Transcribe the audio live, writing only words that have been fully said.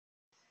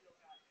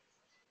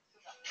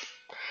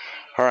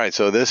All right,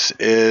 so this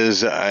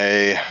is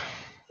a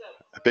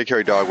Big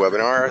Hairy Dog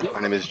webinar.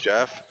 My name is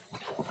Jeff,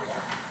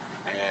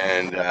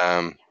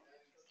 and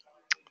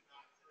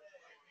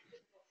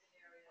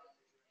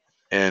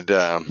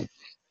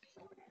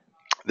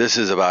this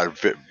is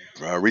about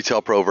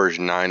Retail Pro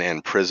version 9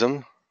 and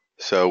Prism.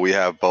 So we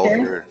have both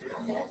here.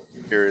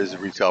 Here is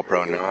Retail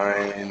Pro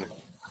 9,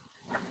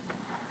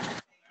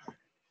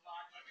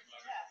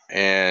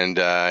 and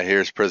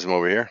here's Prism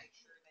over here.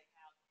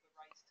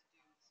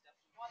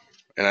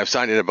 And I've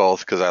signed into both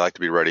because I like to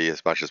be ready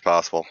as much as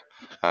possible.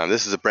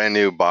 This is a brand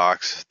new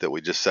box that we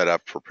just set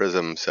up for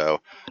Prism,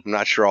 so I'm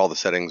not sure all the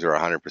settings are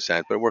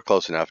 100%, but we're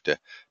close enough to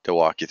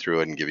walk you through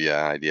it and give you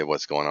an idea of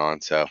what's going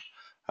on. So,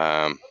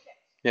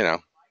 you know,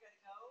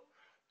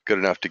 good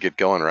enough to get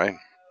going, right?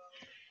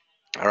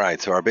 All right,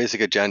 so our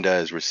basic agenda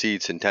is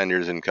receipts and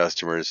tenders and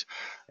customers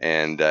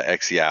and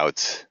XE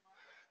outs,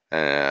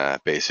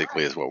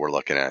 basically is what we're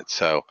looking at.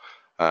 So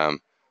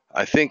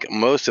I think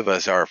most of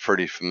us are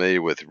pretty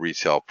familiar with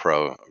Retail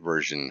Pro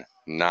version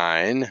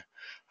 9.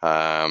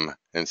 And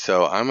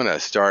so I'm going to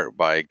start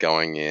by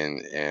going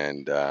in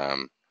and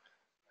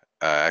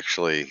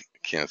actually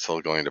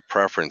going to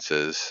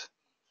preferences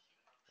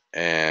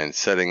and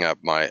setting up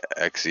my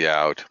XE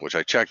out, which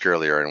I checked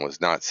earlier and was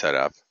not set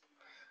up.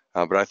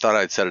 But I thought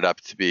I'd set it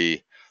up to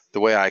be the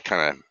way I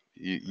kind of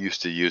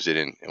used to use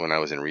it when I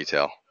was in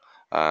retail.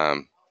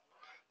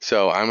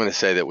 So I'm going to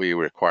say that we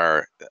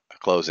require a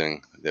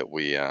closing, that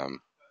we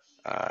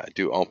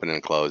do open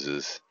and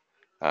closes,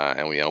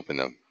 and we open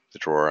the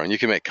drawer. And you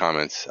can make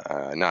comments,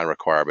 not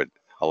require, but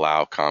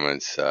allow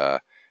comments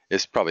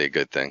is probably a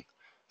good thing.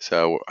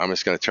 So I'm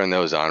just going to turn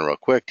those on real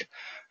quick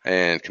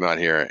and come out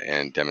here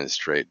and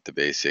demonstrate the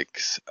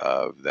basics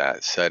of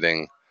that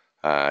setting.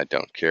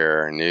 Don't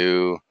care,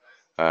 new.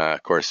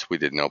 Of course, we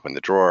didn't open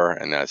the drawer,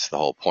 and that's the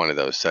whole point of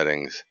those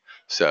settings.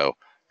 So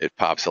it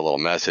pops a little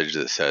message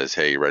that says,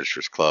 hey, your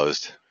register's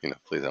closed.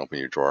 Please open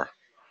your drawer.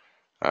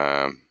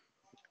 And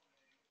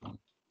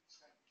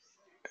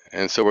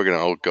so we're going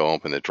to go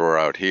open the drawer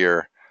out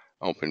here.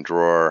 Open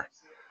drawer.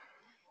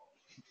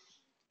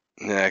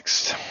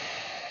 Next.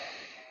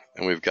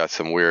 And we've got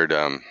some weird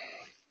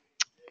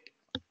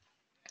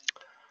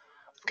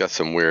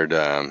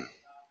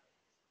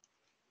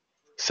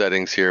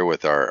settings here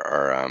with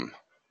our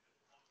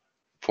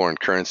foreign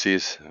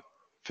currencies.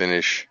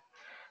 Finish.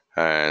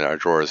 And our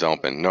drawer is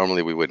open.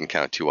 Normally we wouldn't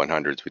count two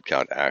 100s, we'd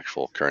count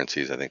actual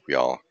currencies. I think we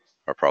all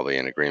are probably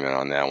in agreement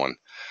on that one.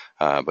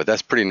 But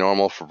that's pretty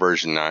normal for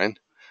version 9.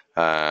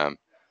 Then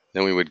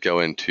we would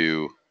go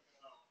into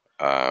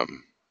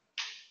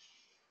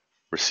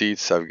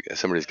receipts.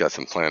 Somebody's got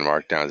some plan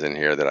markdowns in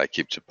here that I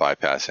keep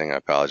bypassing. I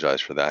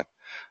apologize for that.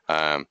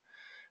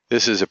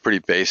 This is a pretty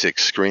basic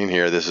screen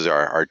here. This is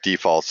our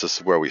defaults. This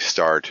is where we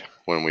start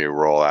when we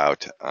roll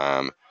out.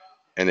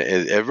 And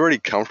is everybody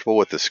comfortable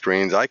with the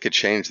screens? I could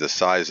change the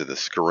size of the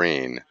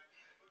screen,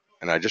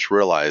 and I just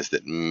realized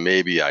that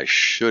maybe I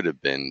should have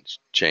been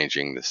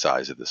changing the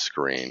size of the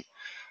screen.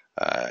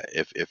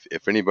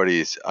 If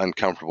anybody's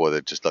uncomfortable with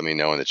it, just let me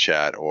know in the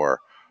chat,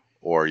 or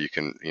you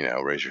can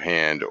raise your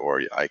hand, or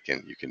you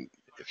can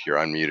if you're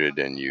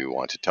unmuted and you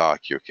want to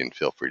talk, you can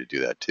feel free to do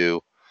that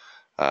too.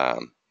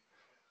 And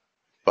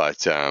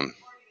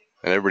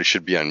everybody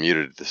should be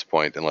unmuted at this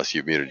point unless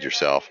you've muted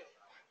yourself.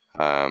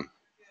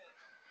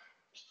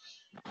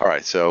 All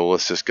right, so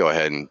let's just go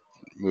ahead and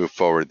move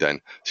forward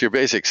then. So your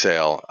basic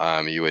sale,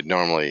 you would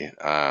normally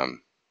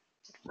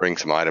bring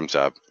some items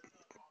up.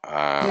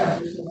 All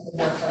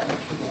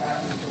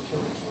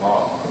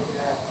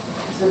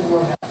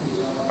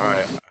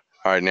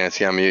right,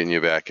 Nancy, I'm muting you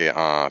back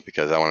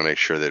because I want to make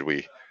sure that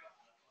we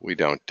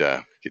don't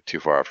get too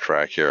far off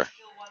track here.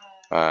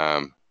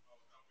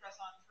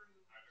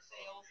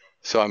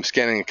 So I'm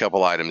scanning a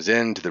couple items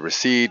into the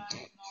receipt.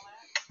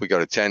 We go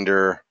to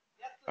tender.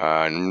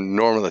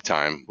 Normal the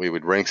time, we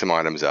would ring some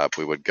items up.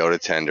 We would go to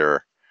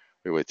tender.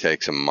 We would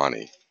take some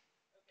money.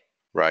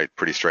 Right,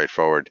 pretty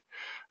straightforward.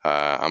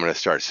 I'm going to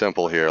start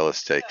simple here.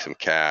 Let's take some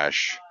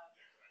cash.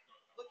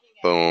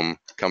 Boom,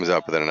 comes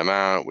up with an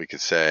amount. We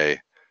could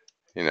say,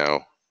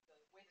 we're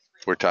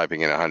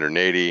typing in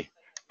 180,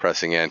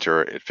 pressing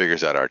enter. It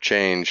figures out our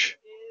change,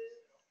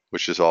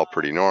 which is all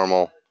pretty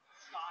normal.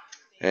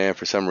 And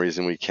for some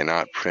reason, we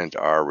cannot print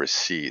our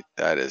receipt.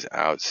 That is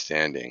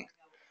outstanding.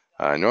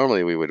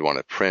 Normally, we would want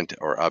to print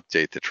or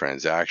update the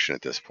transaction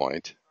at this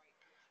point.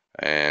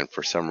 And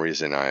for some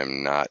reason, I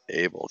am not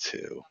able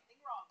to.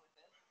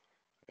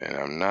 And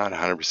I'm not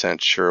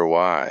 100% sure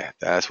why.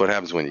 That's what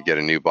happens when you get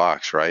a new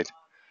box, right?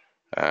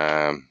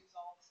 It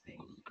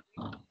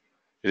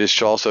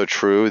is also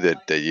true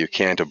that you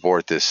can't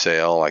abort this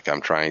sale like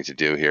I'm trying to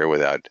do here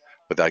without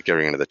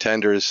getting into the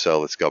tenders. So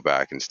let's go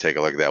back and just take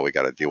a look at that. We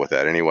got to deal with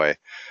that anyway.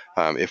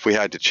 If we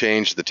had to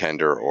change the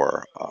tender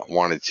or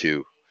wanted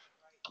to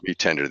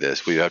retender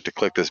this, we'd have to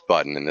click this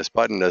button, and this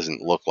button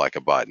doesn't look like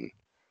a button.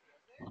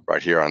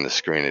 Right here on the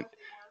screen, it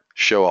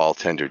show all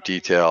tender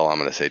detail. I'm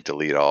going to say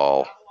delete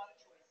all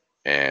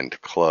and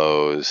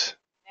close.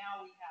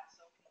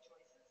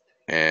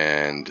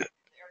 And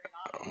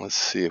let's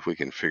see if we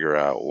can figure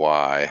out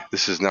why.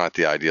 This is not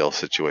the ideal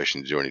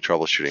situation to do any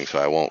troubleshooting, so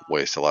I won't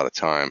waste a lot of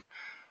time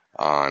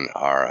on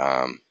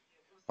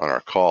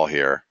our call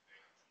here.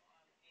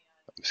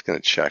 I'm just going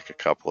to check a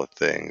couple of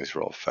things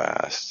real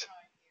fast.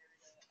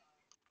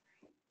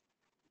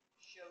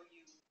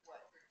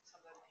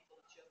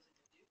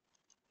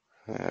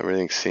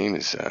 Everything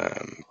seems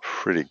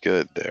pretty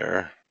good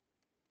there.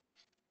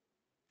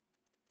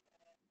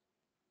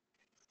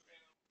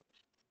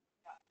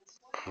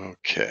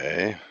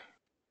 Okay.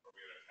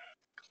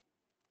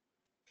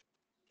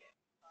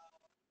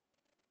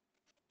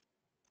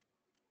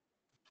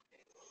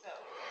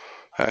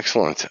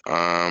 Excellent.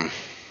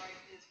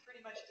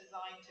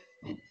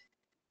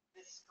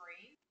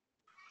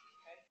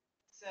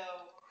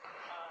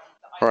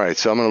 All right,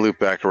 so I'm going to loop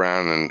back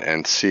around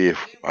and see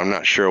if, I'm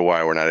not sure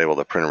why we're not able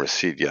to print a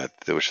receipt yet,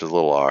 which is a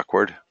little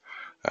awkward.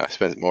 I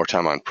spent more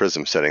time on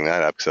Prism setting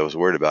that up because I was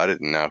worried about it,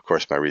 and now, of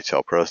course, my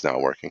Retail Pro is now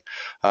working.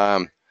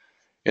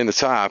 In the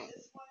top,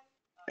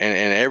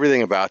 and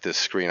everything about this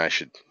screen, I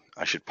should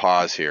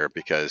pause here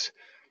because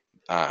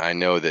I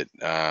know that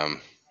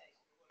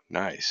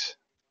nice.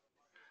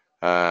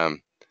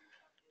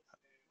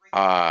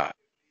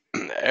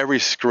 Every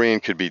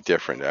screen could be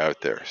different out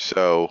there.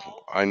 So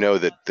I know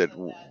that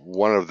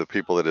one of the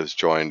people that has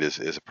joined is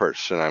a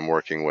person I'm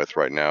working with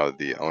right now,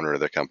 the owner of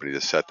the company,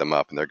 to set them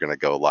up, and they're going to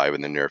go live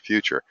in the near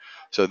future.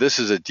 So this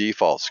is a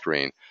default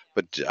screen,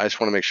 but I just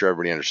want to make sure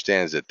everybody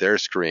understands that their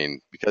screen,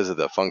 because of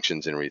the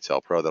functions in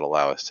Retail Pro that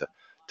allow us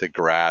to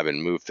grab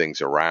and move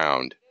things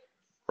around,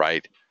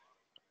 right?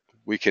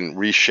 We can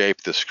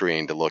reshape the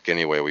screen to look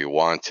any way we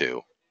want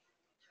to.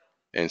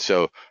 And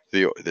so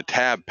the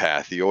tab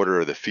path, the order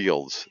of the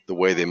fields, the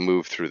way they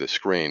move through the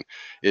screen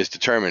is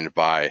determined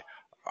by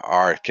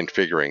our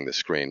configuring the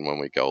screen when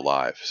we go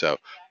live. So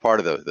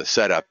part of the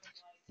setup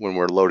when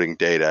we're loading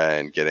data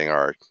and getting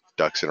our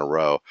ducks in a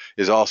row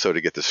is also to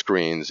get the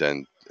screens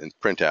and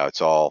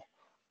printouts all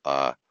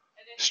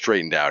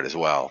straightened out as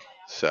well.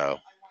 So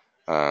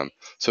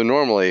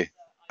normally,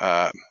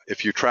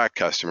 if you track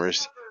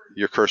customers,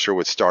 your cursor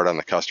would start on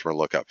the customer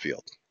lookup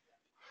field.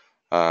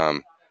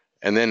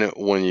 And then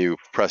when you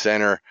press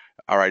enter,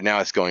 all right, now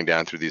it's going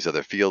down through these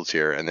other fields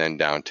here and then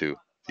down to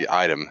the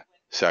item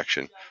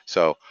section.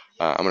 So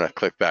I'm going to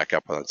click back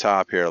up on the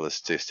top here.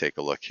 Let's just take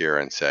a look here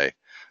and say,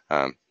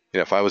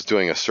 if I was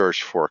doing a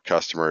search for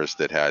customers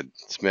that had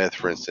Smith,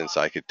 for instance,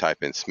 I could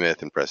type in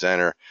Smith and press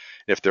enter.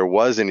 If there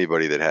was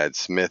anybody that had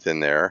Smith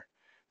in there,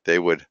 they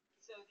would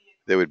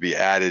be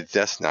added.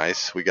 That's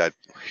nice. We got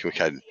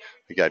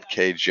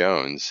Kay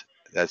Jones.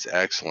 That's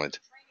excellent,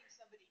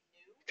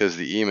 because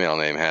the email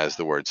name has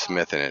the word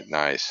Smith in it.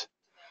 Nice.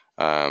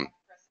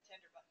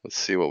 Let's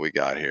see what we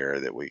got here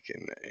that we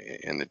can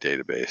in the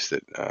database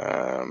that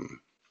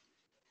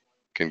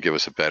can give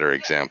us a better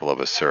example of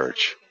a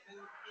search.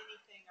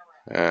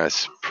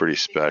 That's pretty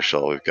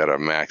special. We've got our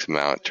max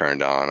mount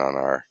turned on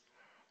our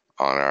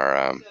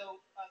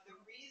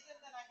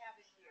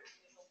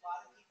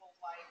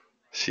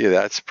see,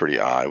 that's pretty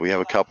odd. We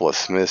have a couple of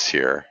Smiths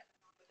here.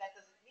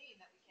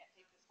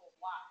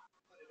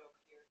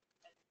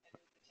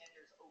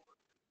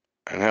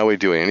 And how are we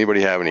doing?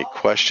 Anybody have any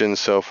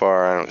questions so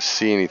far? I don't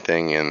see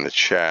anything in the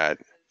chat.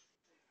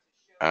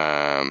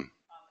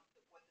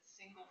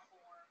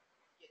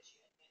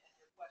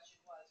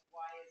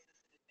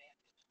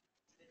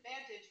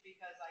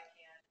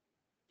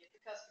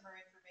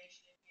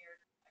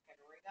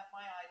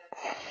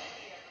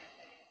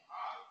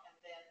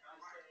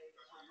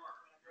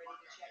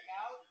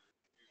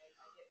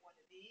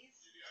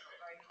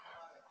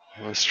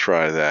 Let's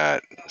try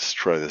that. Let's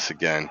try this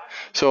again.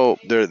 So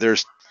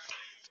there's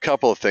a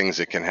couple of things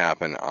that can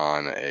happen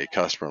on a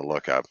customer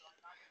lookup.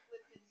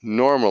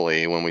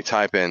 Normally, when we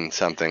type in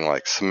something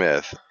like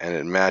Smith and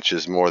it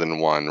matches more than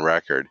one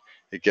record,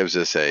 it gives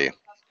us a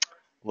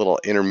little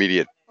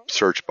intermediate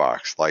search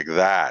box like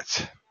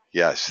that.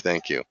 Yes,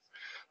 thank you.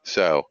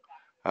 So,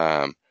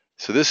 so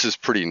this is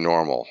pretty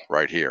normal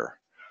right here.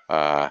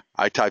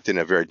 I typed in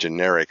a very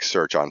generic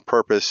search on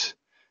purpose,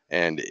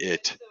 and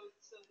it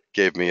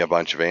gave me a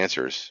bunch of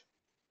answers,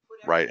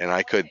 right? And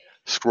I could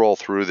scroll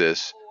through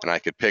this, and I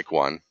could pick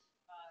one.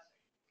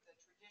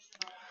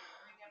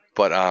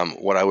 But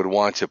what I would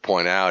want to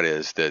point out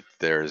is that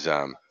there's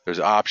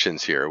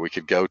options here. We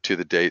could go to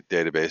the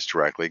database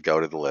directly, go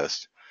to the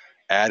list,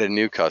 add a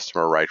new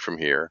customer right from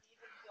here.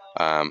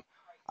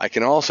 I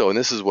can also, and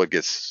this is what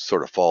gets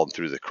sort of fallen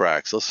through the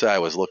cracks. Let's say I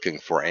was looking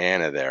for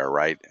Anna there,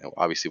 right?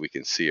 Obviously we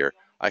can see her.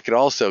 I could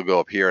also go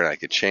up here and I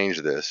could change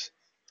this,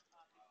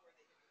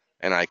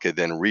 and I could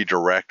then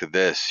redirect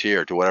this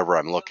here to whatever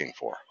I'm looking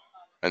for,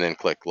 and then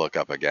click look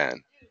up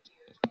again.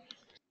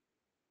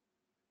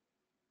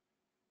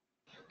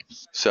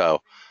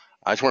 So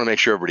I just want to make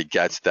sure everybody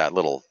gets that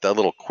little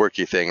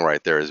quirky thing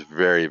right there is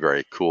very,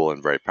 very cool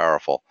and very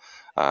powerful.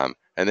 And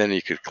then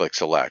you could click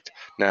select.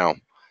 Now,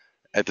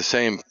 at the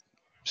same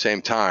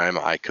time,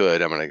 I'm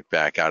going to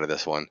back out of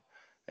this one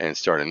and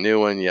start a new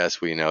one.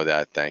 Yes, we know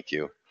that. Thank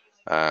you.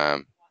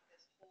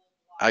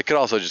 I could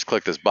also just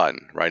click this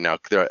button right now.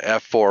 The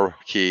F4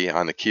 key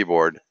on the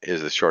keyboard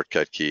is the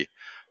shortcut key,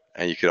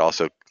 and you could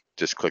also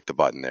just click the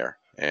button there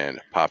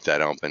and pop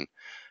that open,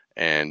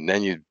 and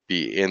then you'd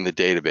be in the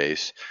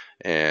database.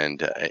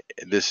 And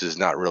this is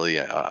not really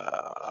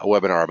a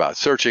webinar about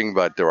searching,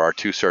 but there are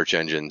two search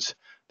engines.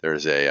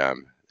 There's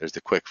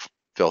the quick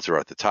filter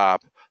at the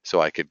top, so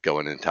I could go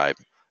in and type,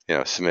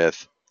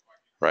 Smith,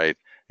 right?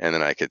 And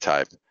then I could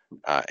type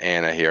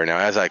Anna here. Now,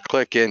 as I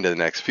click into the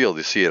next field,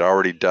 you see it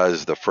already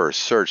does the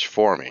first search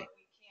for me.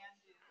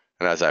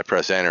 And as I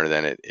press enter,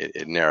 then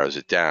it narrows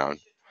it down.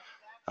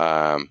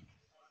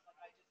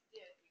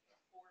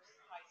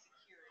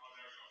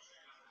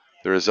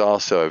 There is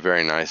also a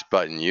very nice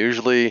button,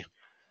 usually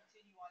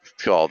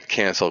called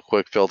Cancel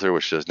Quick Filter,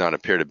 which does not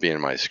appear to be in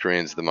my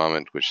screens at the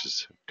moment, which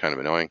is kind of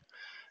annoying.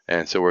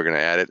 And so we're going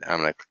to add it. I'm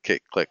going to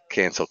click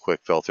Cancel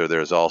Quick Filter.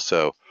 There's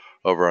also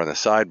over on the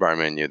sidebar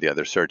menu, the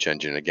other search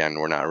engine. Again,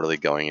 we're not really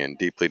going in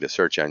deeply to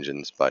search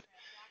engines, but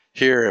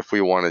here, if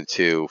we wanted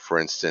to, for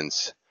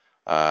instance,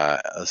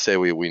 let's say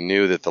we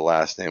knew that the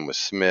last name was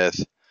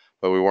Smith,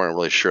 but we weren't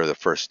really sure the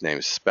first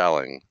name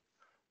spelling,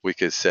 we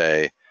could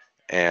say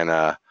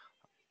Anna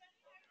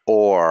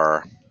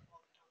or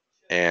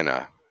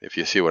Anna, if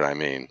you see what I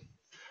mean.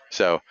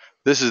 So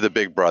this is the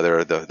big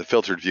brother. The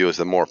filtered view is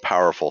the more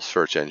powerful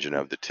search engine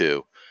of the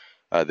two.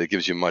 That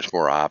gives you much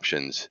more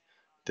options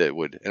that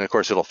would, and of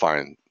course it'll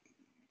find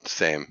the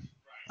same.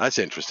 That's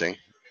interesting.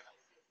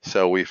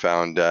 So we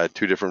found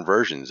two different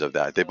versions of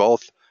that. They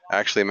both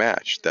actually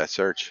matched that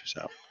search.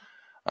 So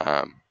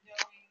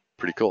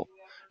pretty cool.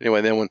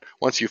 Anyway, then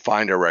once you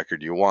find a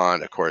record you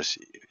want, of course,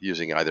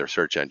 using either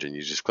search engine,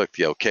 you just click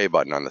the OK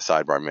button on the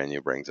sidebar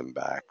menu, brings them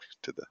back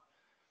to the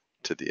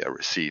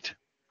receipt.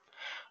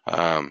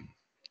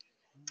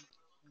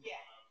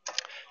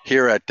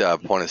 Here at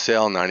point of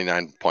sale,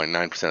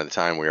 99.9% of the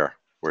time we're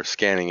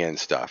scanning in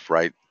stuff,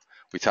 right?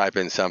 We type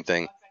in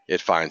something, it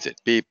finds it,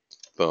 beep,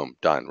 boom,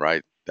 done,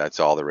 right? That's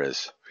all there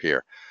is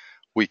here.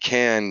 We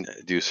can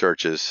do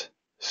searches.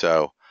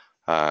 So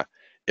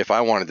if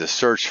I wanted to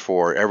search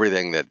for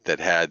everything that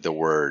had the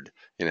word,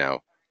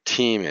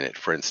 team in it,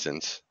 for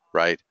instance,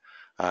 right?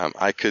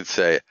 I could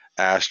say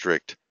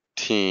asterisk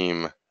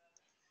team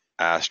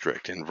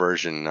asterisk. In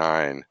version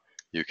 9,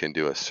 you can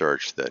do a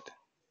search that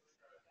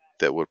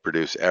would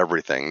produce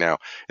everything. Now,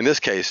 in this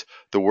case,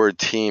 the word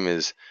team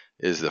is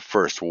the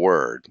first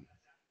word,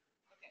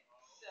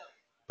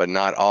 but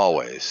not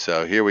always.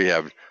 So here we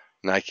have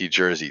Nike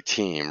jersey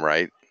team,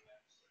 right?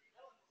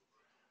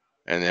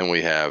 And then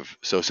we have,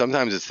 so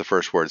sometimes it's the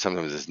first word,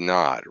 sometimes it's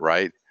not,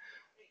 right?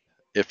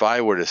 If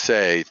I were to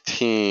say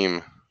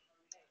team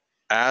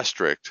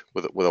asterisk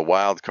with a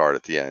wild card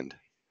at the end,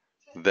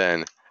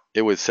 then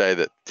it would say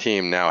that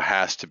team now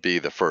has to be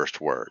the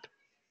first word,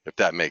 if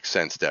that makes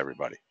sense to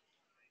everybody.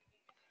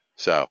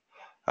 So,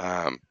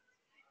 and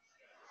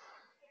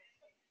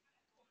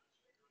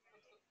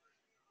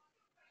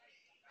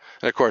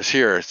of course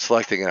here,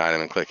 selecting an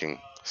item and clicking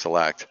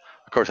select.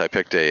 Of course, I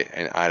picked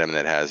an item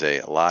that has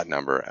a lot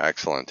number.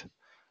 Excellent.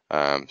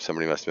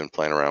 Somebody must have been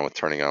playing around with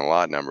turning on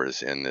lot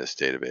numbers in this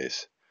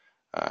database.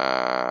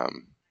 All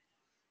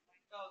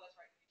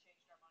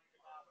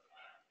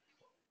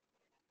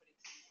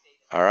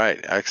right,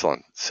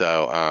 excellent.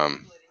 So I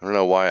don't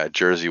know why a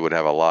jersey would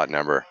have a lot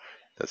number.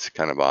 That's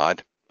kind of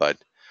odd, but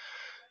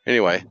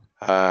anyway,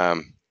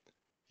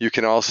 you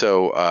can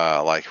also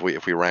like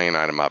if we rang an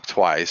item up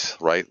twice,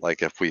 right?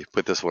 Like if we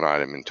put this one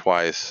item in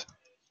twice,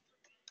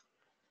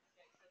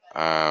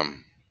 I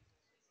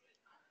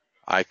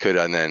could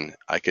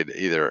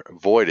either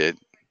void it,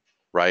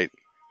 right?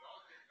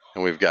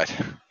 And we've got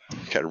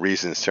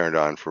reasons turned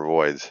on for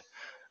voids,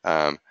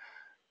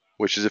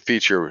 which is a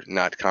feature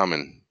not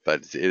common,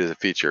 but it is a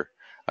feature.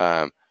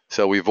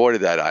 So we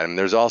voided that item.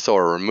 There's also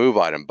a remove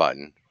item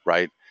button,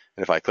 right?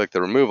 And if I click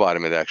the remove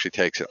item, it actually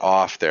takes it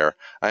off there.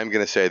 I'm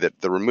going to say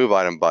that the remove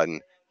item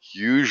button,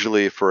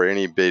 usually for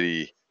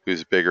anybody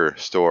who's bigger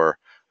store,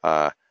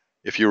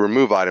 if you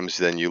remove items,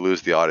 then you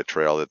lose the audit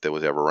trail that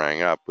was ever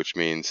rang up, which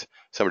means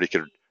somebody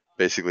could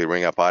basically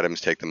ring up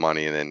items, take the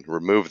money, and then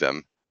remove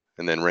them,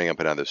 and then ring up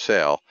another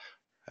sale,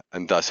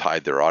 and thus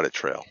hide their audit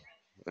trail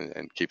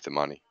and keep the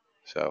money.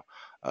 So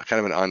kind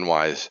of an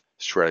unwise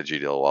strategy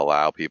to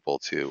allow people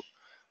to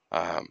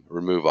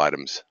remove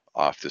items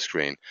off the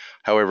screen.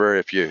 However,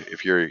 if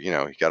you're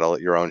you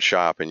got your own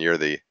shop and you're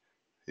the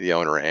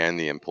owner and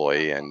the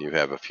employee and you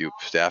have a few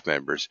staff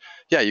members,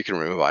 yeah, you can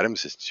remove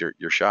items. It's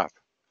your shop.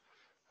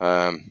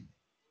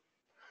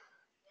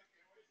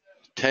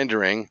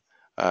 Tendering.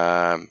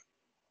 When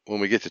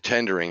we get to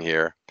tendering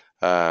here,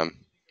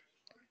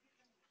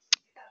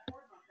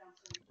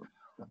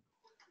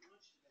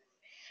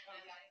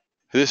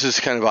 this is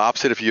kind of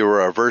opposite. If you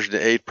were a version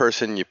 8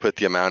 person, you put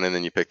the amount in,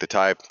 then you pick the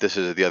type. This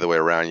is the other way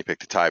around. You pick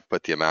the type,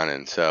 put the amount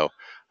in. So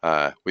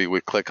we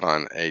would click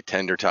on a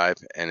tender type,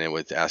 and it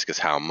would ask us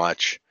how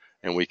much,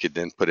 and we could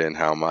then put in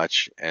how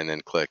much, and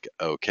then click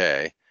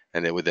OK,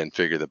 and it would then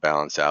figure the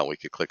balance out. We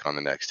could click on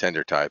the next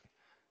tender type,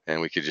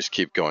 and we could just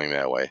keep going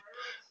that way.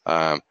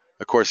 Of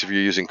Of course, if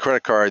you're using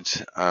credit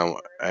cards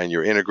and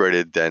you're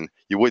integrated, then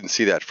you wouldn't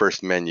see that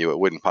first menu. It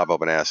wouldn't pop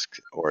up and ask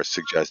or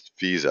suggest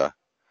Visa,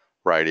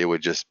 right? It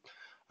would just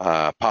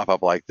pop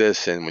up like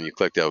this, and when you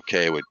clicked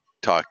OK, it would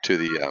talk to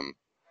the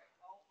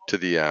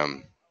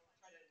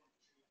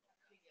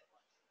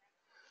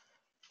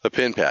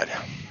pin pad.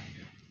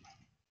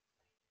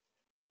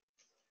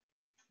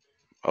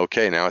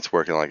 Okay, now it's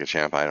working like a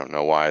champ. I don't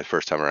know why. The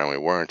first time around we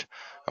weren't.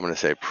 I'm going to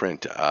say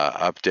print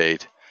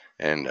update,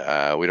 and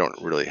we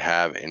don't really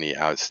have any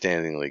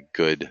outstandingly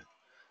good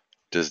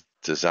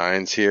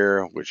designs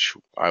here, which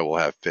I will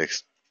have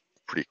fixed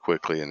pretty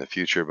quickly in the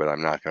future, but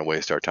I'm not going to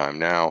waste our time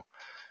now.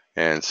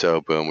 And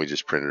so, boom, we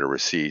just printed a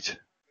receipt.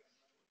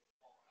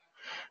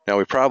 Now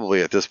we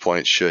probably at this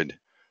point should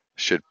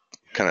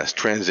kind of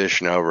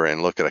transition over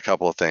and look at a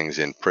couple of things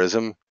in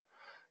Prism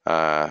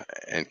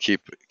and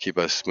keep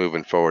us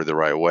moving forward the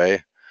right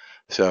way.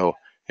 So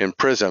in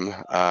Prism,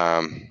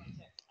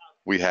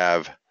 we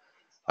have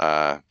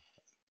the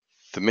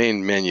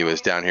main menu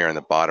is down here in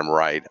the bottom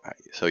right.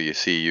 So you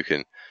see you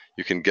can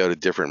go to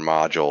different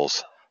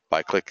modules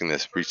by clicking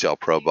this Resale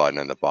Pro button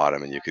on the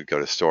bottom, and you could go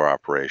to store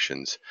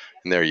operations,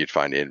 and there you'd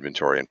find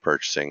inventory and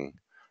purchasing,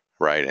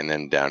 right? And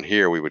then down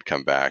here we would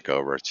come back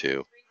over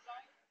to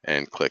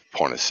and click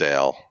point of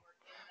sale,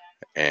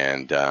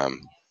 and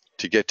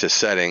to get to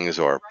settings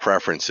or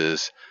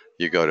preferences,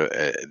 you go to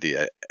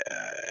the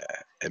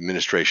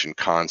administration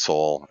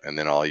console, and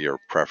then all your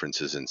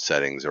preferences and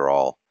settings are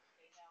all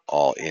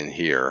in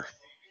here.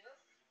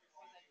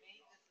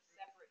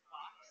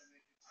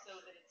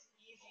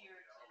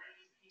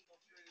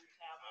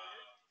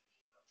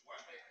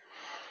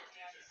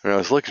 And I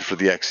was looking for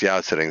the XC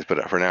out settings,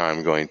 but for now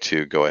I'm going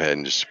to go ahead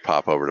and just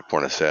pop over to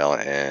point of sale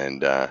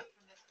and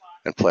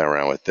play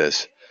around with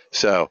this.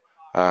 So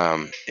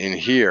in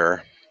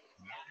here,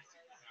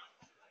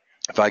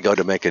 if I go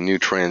to make a new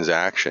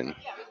transaction,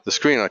 the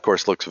screen of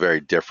course looks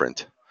very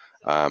different.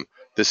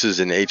 This is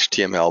an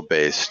HTML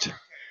based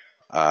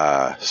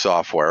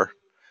software.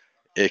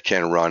 It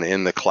can run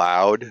in the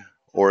cloud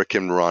or it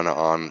can run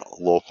on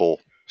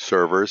local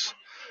servers.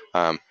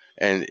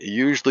 And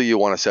usually you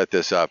want to set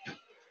this up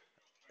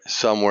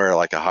somewhere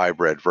like a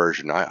hybrid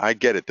version. I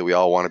get it that we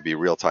all want to be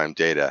real-time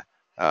data.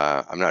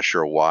 I'm not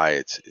sure why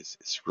it's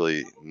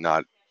really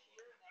not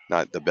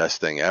the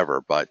best thing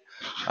ever, but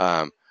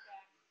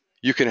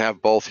you can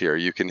have both here.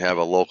 You can have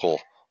a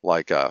local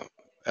like a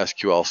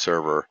SQL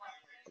server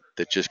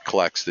that just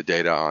collects the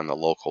data on the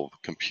local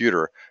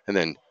computer and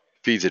then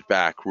feeds it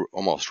back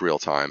almost real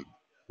time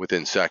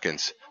within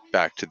seconds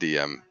back to the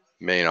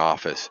main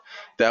office.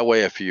 That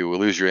way, if you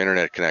lose your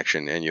internet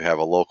connection and you have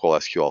a local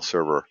SQL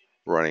server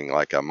running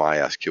like a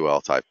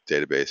MySQL type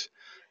database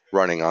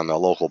running on the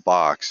local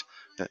box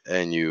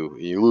and you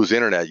lose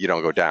internet, you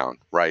don't go down,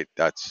 right?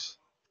 That's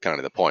kind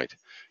of the point.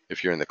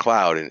 If you're in the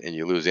cloud and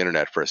you lose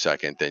internet for a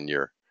second, then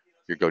you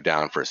go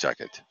down for a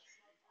second.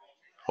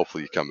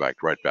 Hopefully you come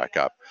right back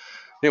up.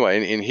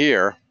 Anyway, in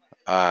here,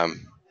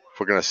 if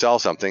we're going to sell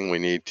something, we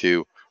need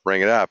to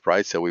ring it up,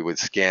 right? So we would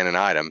scan an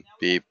item,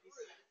 beep,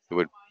 we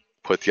would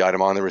put the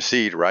item on the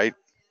receipt, right?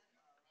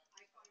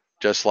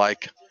 Just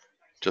like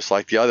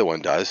the other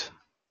one does,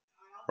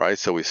 right?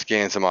 So we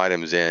scan some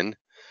items in.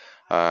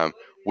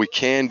 We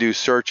can do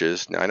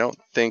searches. Now, I don't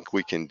think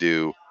we can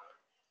do,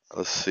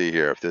 let's see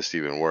here if this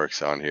even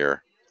works on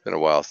here. It's been a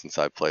while since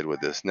I played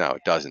with this. No,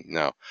 it doesn't,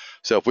 no.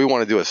 So if we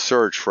want to do a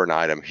search for an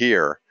item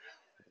here,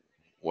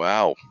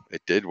 wow,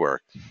 it did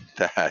work.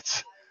 That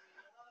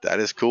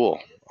is cool.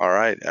 All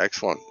right,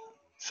 excellent.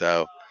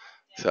 So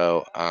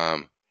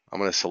I'm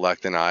going to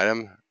select an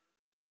item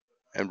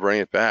and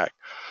bring it back.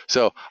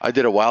 So I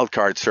did a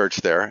wildcard search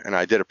there, and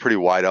I did a pretty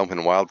wide open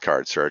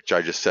wildcard search.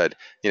 I just said,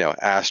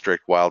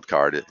 asterisk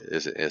wildcard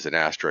is an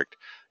asterisk.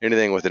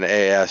 Anything with an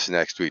AS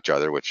next to each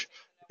other, which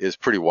is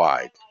pretty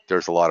wide.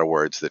 There's a lot of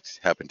words that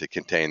happen to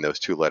contain those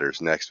two letters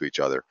next to each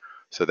other.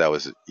 So that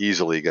was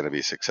easily going to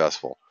be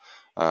successful.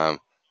 I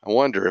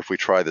wonder if we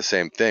try the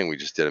same thing we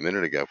just did a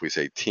minute ago. If we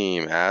say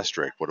team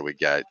asterisk, what do we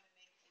get?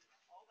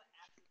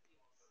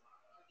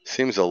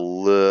 Seems a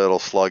little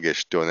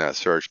sluggish doing that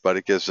search, but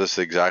it gives us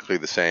exactly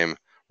the same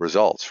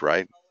results,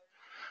 right?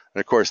 And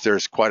of course,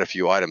 there's quite a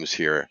few items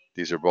here.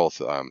 These are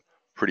both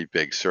pretty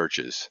big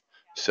searches.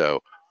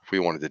 So if we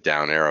wanted to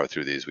down arrow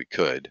through these, we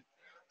could.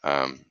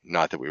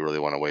 Not that we really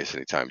want to waste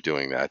any time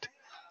doing that.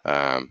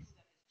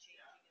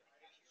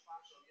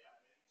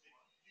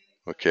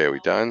 Okay, are we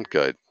done?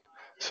 Good.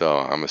 So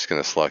I'm just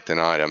going to select an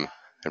item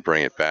and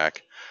bring it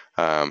back.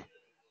 And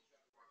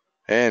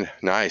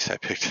nice, I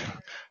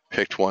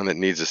picked one that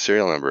needs a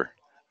serial number.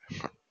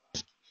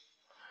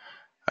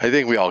 I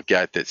think we all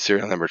get that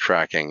serial number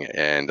tracking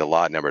and the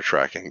lot number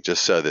tracking,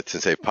 just so that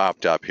since they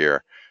popped up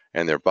here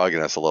and they're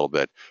bugging us a little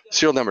bit,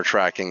 serial number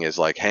tracking is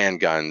like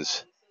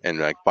handguns and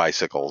like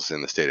bicycles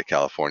in the state of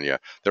California.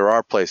 There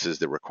are places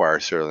that require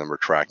serial number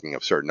tracking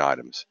of certain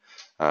items.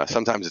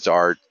 Sometimes it's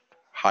art,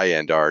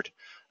 high-end art.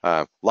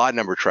 Lot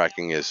number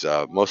tracking is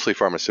mostly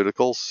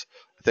pharmaceuticals,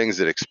 things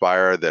that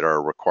expire that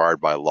are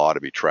required by law to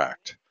be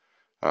tracked.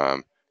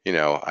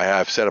 I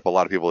have set up a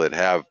lot of people that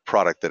have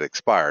product that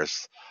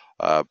expires,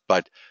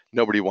 but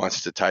nobody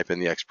wants to type in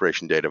the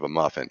expiration date of a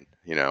muffin.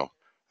 You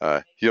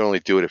only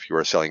do it if you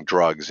were selling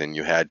drugs and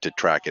you had to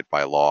track it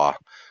by law.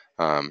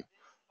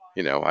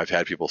 I've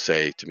had people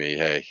say to me,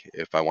 hey,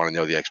 if I want to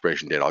know the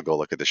expiration date, I'll go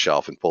look at the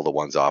shelf and pull the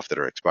ones off that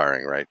are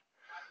expiring, right?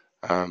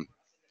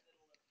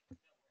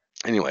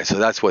 Anyway, so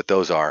that's what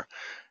those are.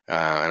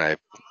 And I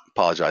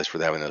apologize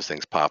for having those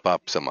things pop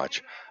up so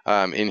much.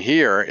 In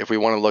here, if we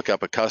want to look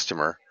up a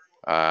customer,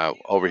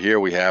 over here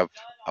we have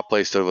a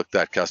place to look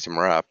that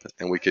customer up,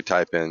 and we could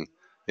type in,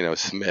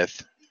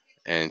 Smith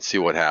and see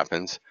what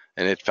happens.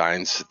 And it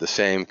finds the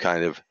same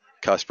kind of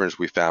customers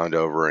we found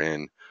over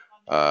in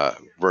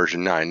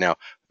version 9. Now,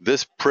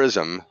 this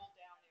Prism,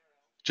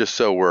 just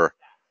so we're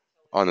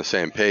on the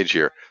same page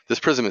here, this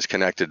Prism is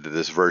connected to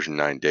this version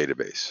 9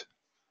 database.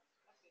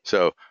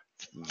 So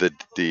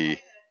the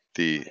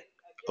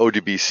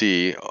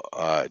ODBC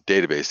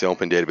database, the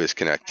Open Database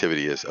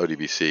Connectivity is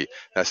ODBC.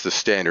 That's the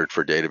standard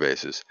for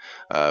databases.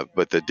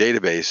 But the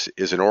database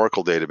is an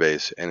Oracle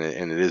database, and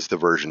it is the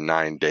version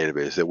 9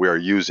 database that we are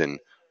using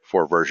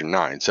for version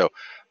 9. So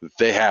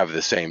they have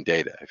the same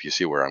data, if you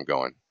see where I'm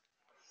going.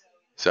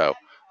 So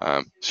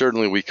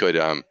certainly we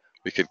could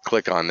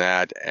click on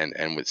that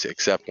and would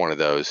accept one of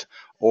those,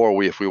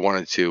 or if we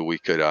wanted to, we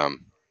could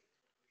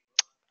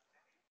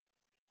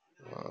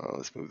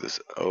let's move this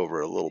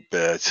over a little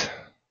bit.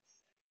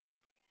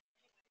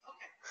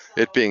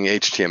 It being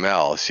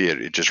HTML, see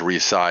it just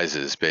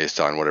resizes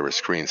based on whatever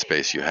screen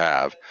space you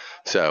have.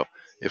 So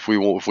if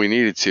we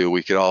needed to,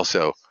 we could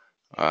also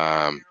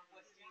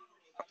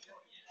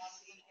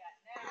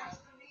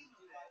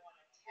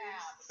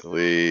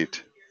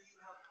delete.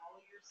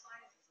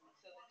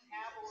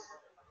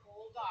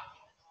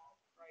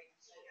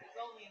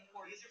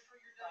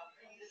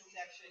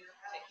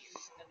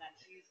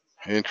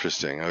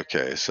 Interesting.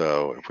 Okay,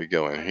 so if we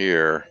go in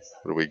here,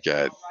 what do we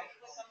get?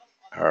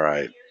 All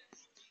right.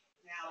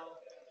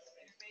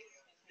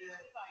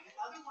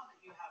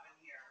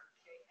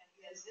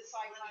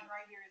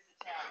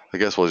 I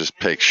guess we'll just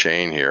pick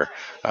Shane here.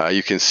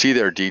 You can see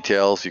their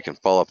details. You can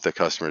pull up the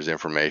customer's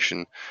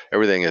information.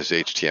 Everything is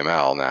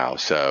HTML now,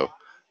 so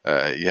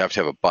you have to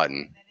have a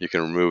button. You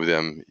can remove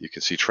them. You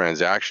can see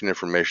transaction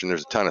information.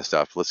 There's a ton of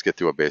stuff. Let's get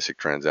through a basic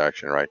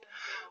transaction, right?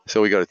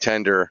 So we go to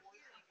tender.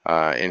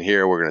 In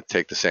here, we're going to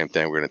take the same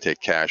thing. We're going to take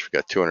cash. We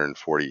got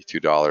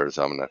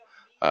 $242.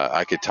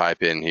 I could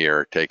type in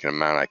here, take an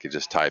amount. I could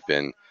just type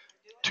in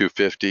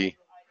 250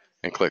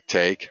 and click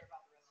take.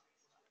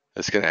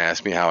 It's going to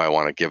ask me how I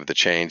want to give the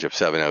change of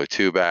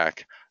 702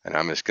 back, and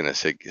I'm just going to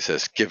say, it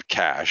says give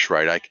cash,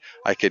 right?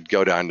 I could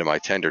go down to my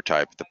tender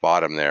type at the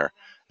bottom there,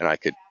 and I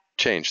could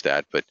change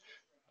that, but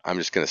I'm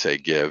just going to say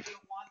give,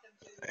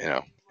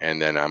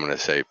 and then I'm going to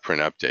say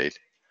print update,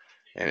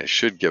 and it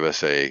should give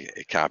us a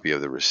copy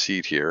of the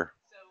receipt here.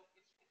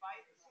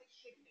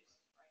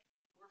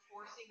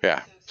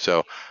 Yeah,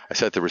 so I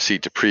set the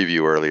receipt to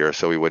preview earlier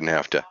so we wouldn't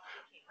have to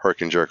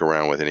herk and jerk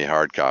around with any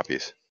hard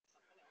copies.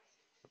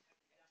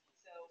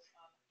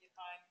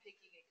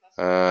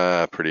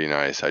 Pretty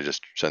nice. I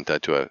just sent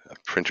that to a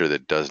printer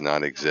that does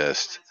not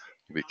exist.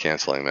 We'll be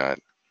canceling that.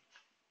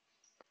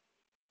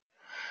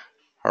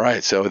 All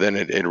right, so then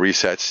it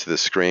resets to the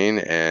screen,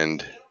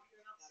 and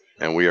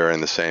we are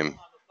in the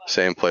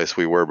same place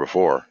we were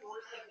before.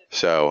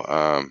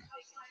 So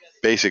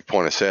basic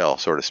point of sale,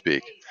 so to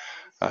speak.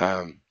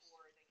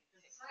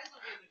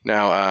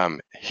 Now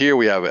here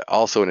we have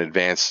also an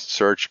advanced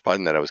search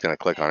button that I was going to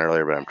click on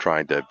earlier, but I'm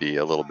trying to be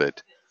a little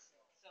bit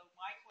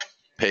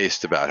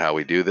paced about how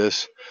we do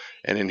this.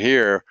 And in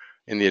here,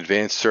 in the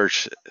advanced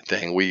search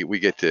thing, we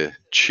get to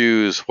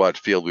choose what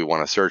field we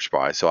want to search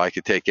by. So I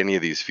could take any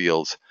of these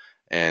fields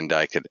and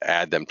I could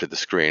add them to the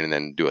screen and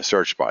then do a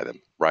search by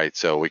them, right?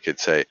 So we could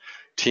say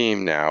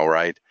team now,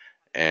 right?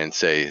 And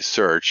say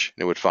search,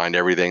 and it would find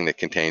everything that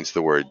contains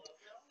the word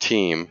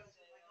team.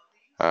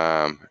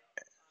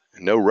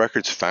 No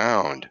records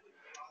found.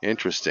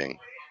 Interesting.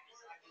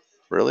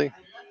 Really?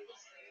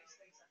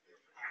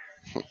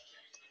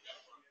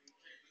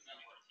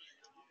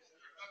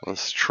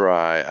 Let's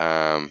try.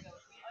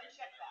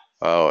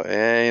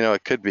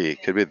 It could be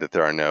that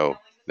there are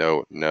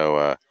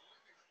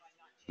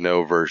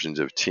no versions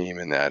of team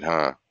in that,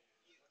 huh?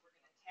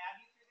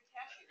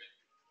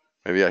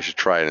 Maybe I should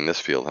try it in this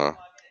field, huh?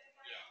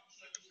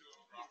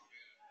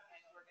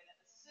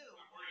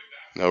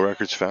 No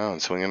records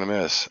found. Swing and a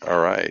miss. All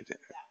right.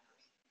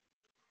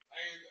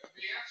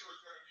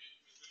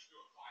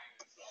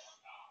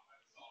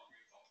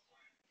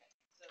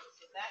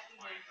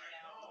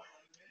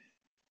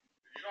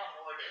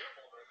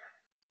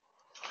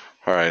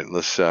 All right.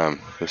 Let's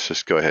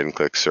just go ahead and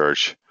click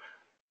search.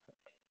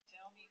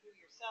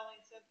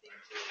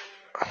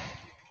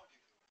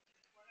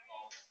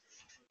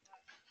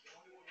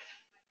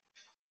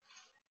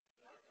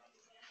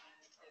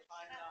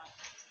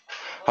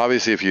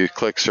 Obviously, if you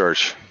click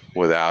search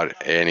without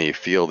any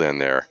field in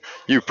there,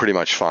 you pretty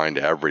much find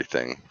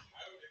everything.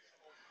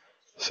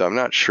 So I'm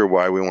not sure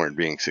why we weren't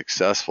being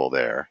successful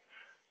there.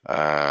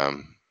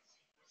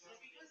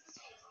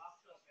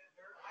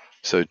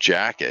 So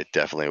jacket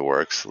definitely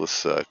works.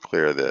 Let's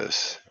clear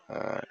this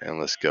and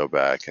let's go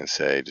back and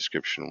say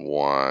description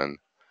 1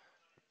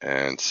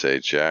 and say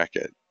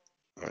jacket,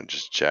 or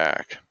just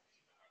jack,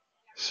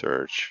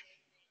 search.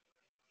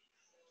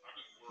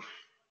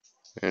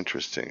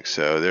 Interesting.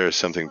 So there's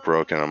something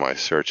broken on my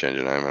search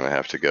engine. I'm going to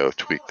have to go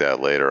tweak that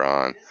later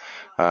on.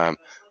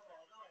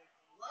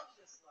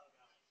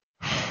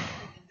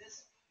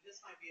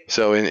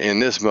 So in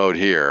this mode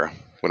here,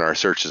 when our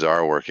searches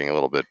are working a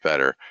little bit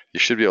better, you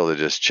should be able to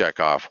just check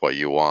off what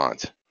you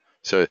want.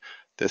 So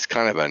that's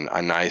kind of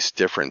a nice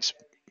difference.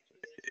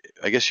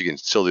 I guess you can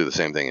still do the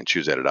same thing and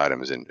choose edit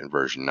items in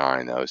version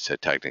 9, though,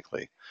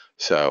 technically.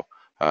 So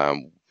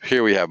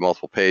here we have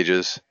multiple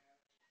pages.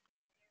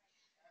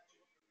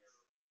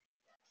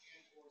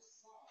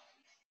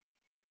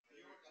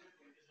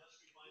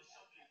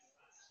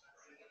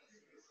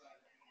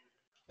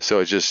 So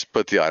I just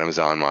put the items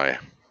on my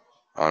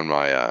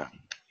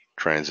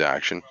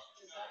transaction.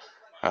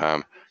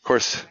 Of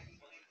course,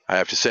 I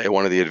have to say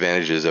one of the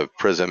advantages of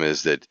Prism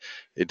is that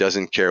it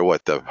doesn't care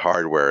what the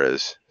hardware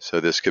is. So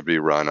this could be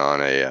run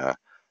on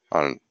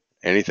on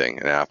anything.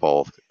 An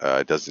Apple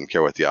doesn't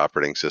care what the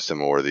operating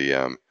system or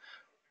the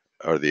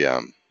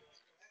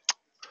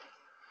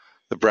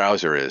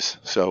browser is.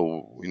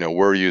 So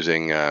we're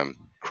using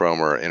Chrome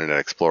or Internet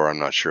Explorer. I'm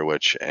not sure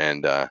which,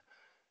 and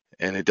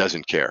it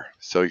doesn't care.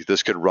 So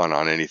this could run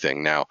on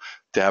anything. Now,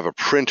 to have a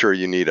printer,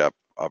 you need a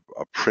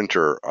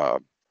printer, a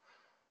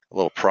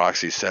little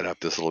proxy set up.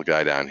 This little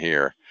guy down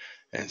here,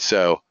 and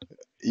so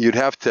you'd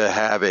have to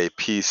have a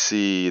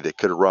PC that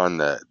could run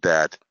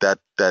that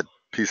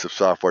piece of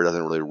software.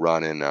 Doesn't really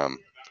run in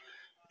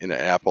an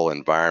Apple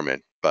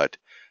environment, but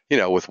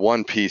with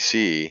one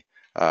PC,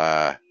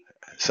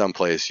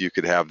 someplace you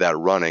could have that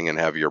running and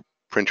have your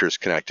printers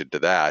connected to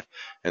that,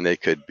 and they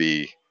could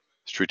be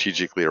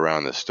strategically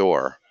around the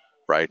store,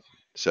 right?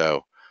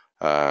 So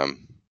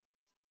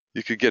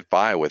you could get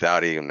by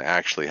without even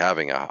actually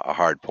having a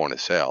hard point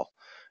of sale,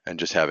 and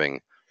just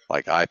having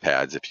like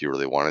iPads if you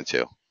really wanted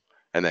to,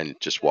 and then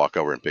just walk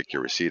over and pick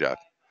your receipt up.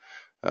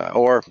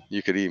 Or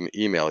you could even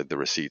email the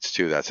receipts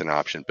too. That's an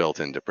option built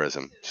into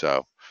Prism.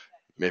 So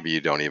maybe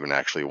you don't even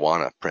actually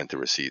want to print the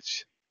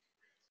receipts.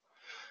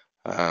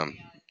 All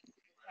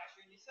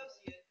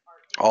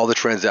the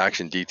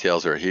transaction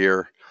details are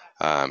here.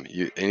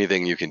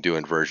 Anything you can do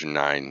in version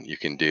 9, you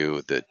can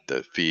do.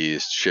 The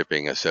fees,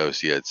 shipping,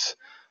 associates,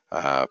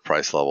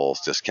 price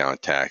levels,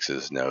 discount,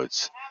 taxes,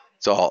 notes.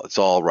 It's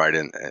all right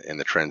in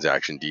the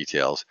transaction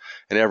details.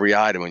 And every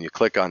item, when you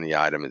click on the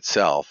item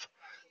itself,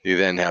 you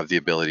then have the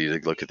ability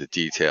to look at the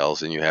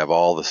details, and you have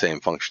all the same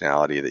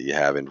functionality that you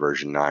have in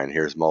version 9.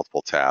 Here's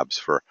multiple tabs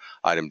for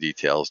item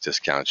details,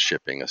 discounts,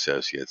 shipping,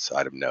 associates,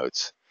 item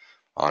notes,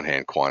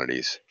 on-hand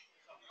quantities.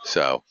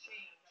 So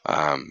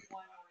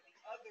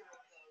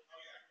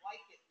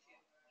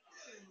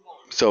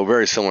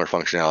very similar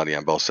functionality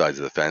on both sides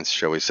of the fence,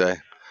 shall we say.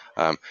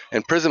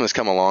 And Prism has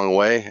come a long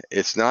way.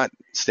 It's not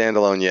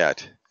standalone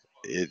yet.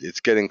 It's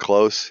getting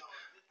close.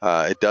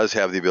 It does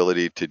have the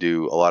ability to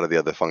do a lot of the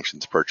other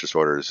functions, purchase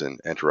orders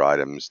and enter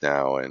items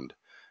now, and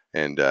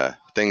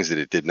things that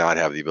it did not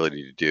have the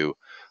ability to do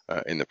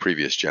in the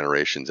previous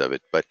generations of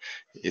it. But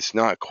it's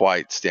not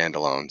quite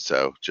standalone.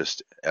 So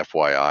just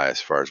FYI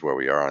as far as where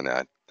we are on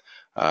that.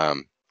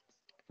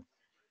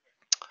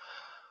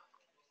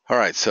 All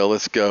right, so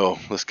let's go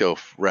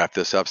wrap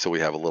this up so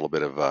we have a little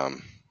bit of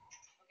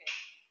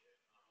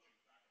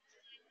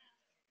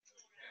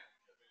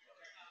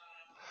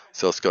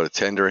so let's go to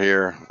tender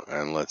here,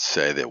 and let's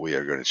say that we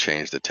are going to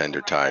change the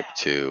tender type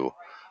to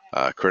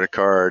credit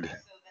card,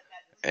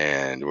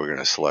 and we're going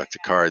to select the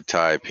card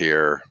type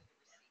here,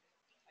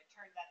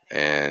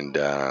 and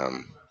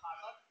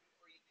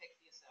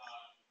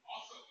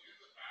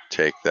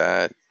take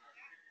that,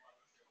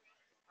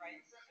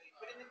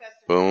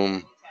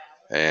 boom,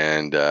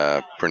 and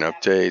print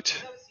update.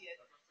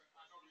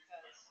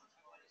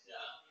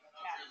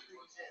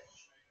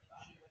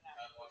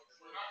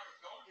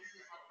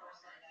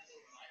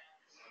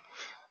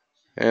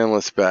 And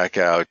let's back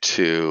out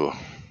to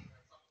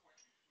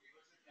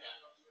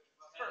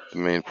the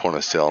main point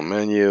of sale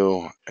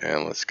menu,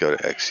 and let's go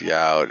to XE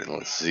out, and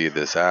let's Z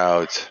this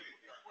out.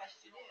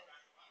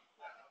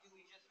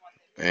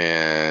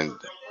 And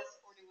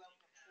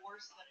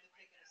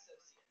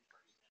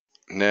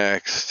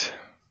next.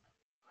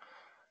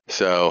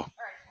 So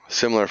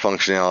similar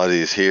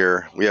functionalities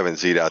here. We haven't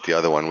Z'd out the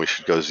other one. We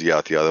should go Z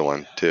out the other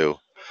one too.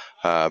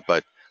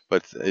 But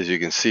as you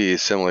can see,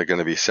 going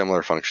to be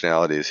similar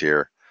functionalities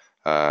here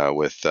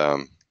with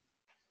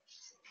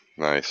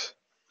nice.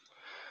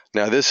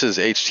 Now this is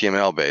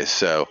HTML based,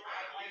 so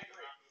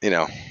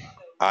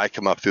I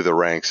come up through the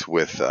ranks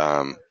with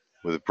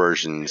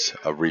versions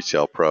of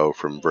Retail Pro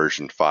from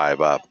version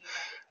 5 up,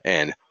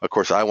 and of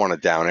course I want a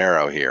down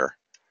arrow here.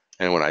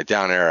 And when I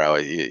down arrow,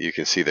 you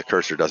can see the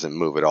cursor doesn't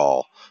move at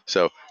all.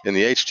 So in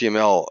the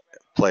HTML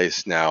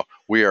place now,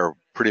 we are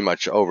pretty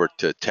much over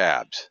to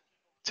tabs.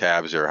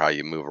 Tabs are how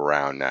you move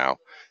around now.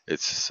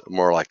 It's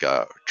more like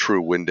a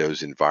true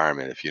Windows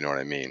environment, if you know what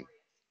I mean.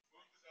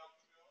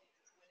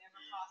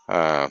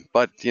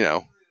 But you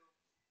know,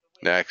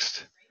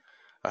 next.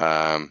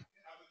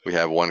 We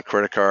have one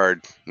credit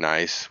card.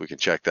 Nice. We can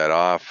check that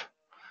off.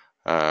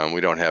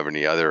 We don't have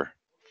any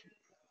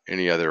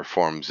other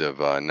forms of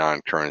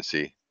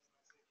non-currency.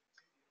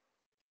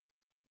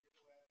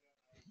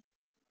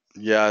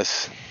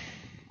 Yes.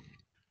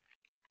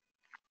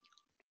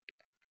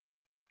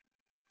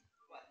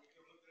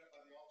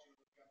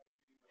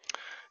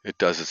 It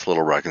does its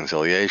little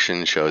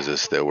reconciliation, shows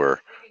us that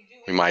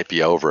we might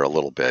be over a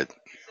little bit.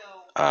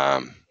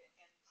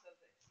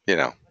 You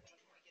know,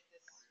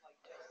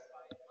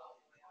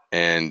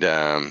 and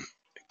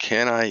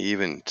can I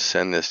even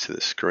send this to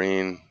the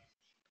screen?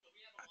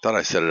 I thought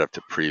I set it up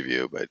to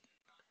preview, but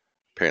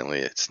apparently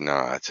it's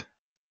not.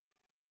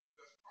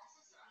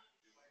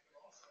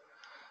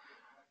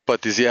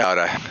 But the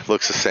Z-out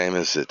looks the same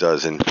as it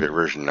does in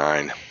version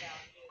 9.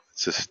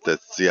 It's just that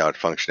Z-out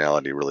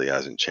functionality really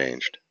hasn't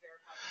changed.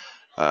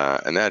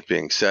 And that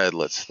being said,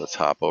 let's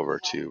hop over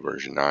to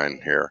version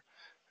 9 here,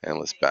 and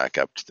let's back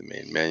up to the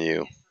main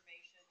menu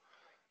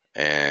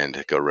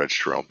and go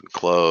register, open,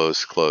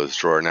 close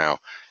drawer. Now,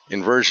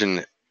 in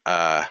version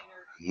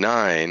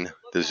 9,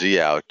 the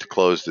Z-out to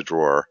close the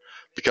drawer,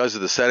 because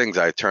of the settings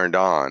I turned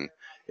on,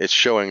 it's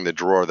showing the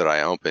drawer that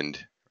I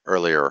opened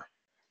earlier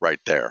right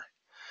there.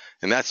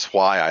 And that's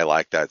why I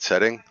like that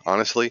setting,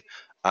 honestly.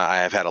 I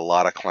have had a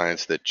lot of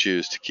clients that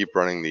choose to keep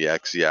running the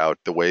XZ-out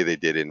the way they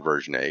did in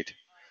version 8.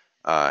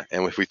 And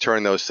if we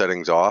turn those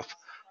settings off,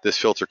 this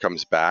filter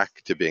comes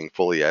back to being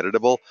fully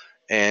editable,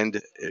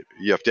 and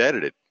you have to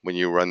edit it when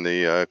you run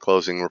the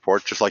closing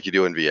report, just like you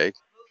do in V8.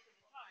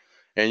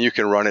 And you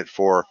can run it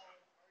for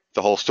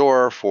the whole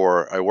store,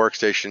 for a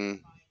workstation.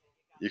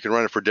 You can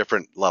run it for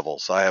different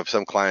levels. I have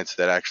some clients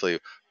that actually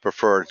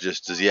prefer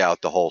just to Z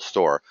out the whole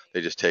store. They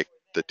just take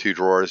the 2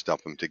 drawers,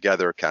 dump them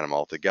together, count them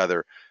all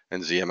together,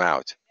 and Z them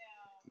out.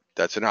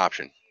 That's an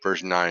option.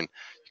 Version 9, you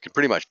can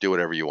pretty much do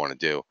whatever you want to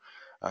do.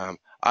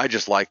 I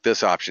just like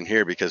this option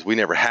here because we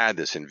never had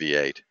this in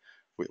V8.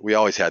 We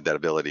always had that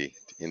ability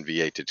in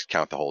V8 to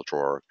count the whole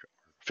drawer,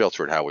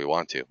 filter it how we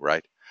want to,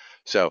 right?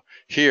 So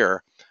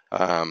here,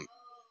 I'm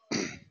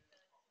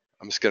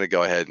just going to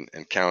go ahead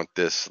and count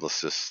this.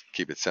 Let's just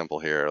keep it simple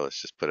here.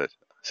 Let's just put it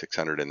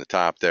 600 in the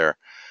top there.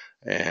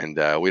 And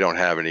we don't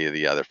have any of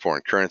the other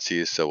foreign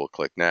currencies, so we'll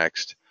click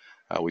next.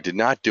 We did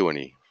not do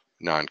any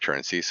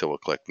non-currency, so we'll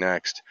click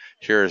next.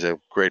 Here's a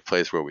great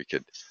place where we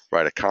could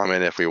write a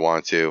comment if we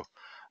want to.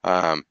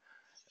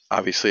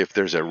 Obviously, if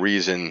there's a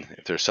reason,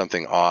 if there's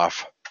something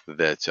off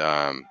that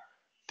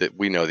that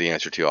we know the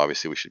answer to,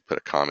 obviously we should put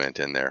a comment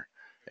in there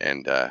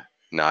and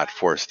not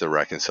force the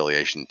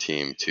reconciliation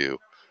team to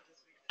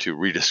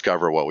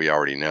rediscover what we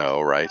already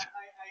know, right?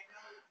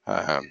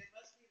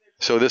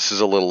 So this is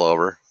a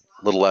little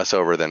less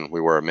over than we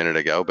were a minute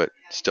ago, but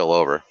still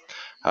over.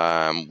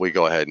 We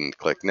go ahead and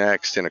click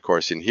next, and of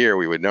course in here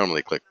we would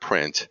normally click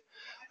print.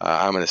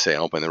 I'm going to say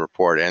open the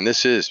report, and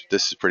this is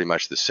pretty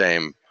much the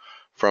same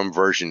from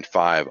version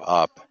 5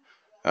 up.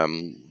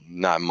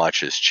 Not much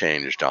has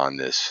changed on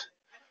this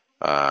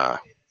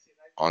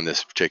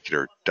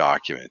particular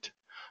document.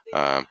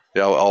 It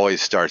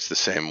always starts the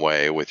same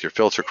way with your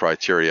filter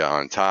criteria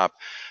on top.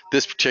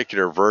 This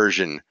particular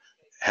version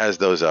has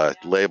those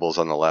labels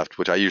on the left,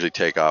 which I usually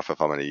take off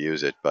if I'm going to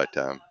use it, but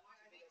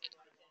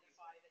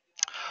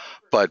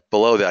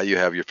below that you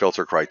have your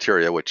filter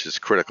criteria, which is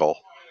critical.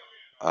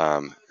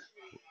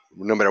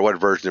 No matter what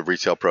version of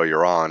Retail Pro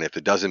you're on, if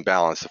it doesn't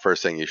balance, the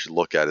first thing you should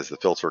look at is the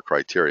filter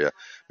criteria.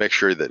 Make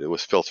sure that it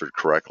was filtered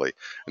correctly.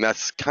 And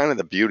that's kind of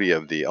the beauty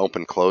of the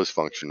open close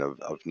function of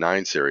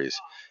 9 series,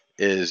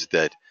 is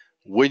that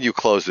when you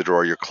close the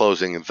drawer, you're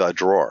closing the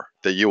drawer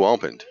that you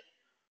opened.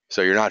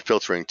 So you're not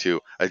filtering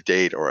to a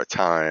date or a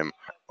time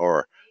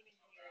or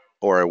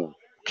a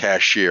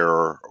cashier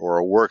or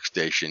a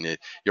workstation.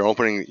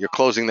 You're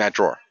closing that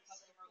drawer,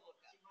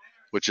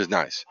 which is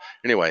nice.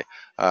 Anyway,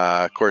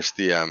 of course,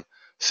 the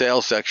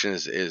sales section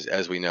is,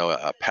 as we know,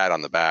 a pat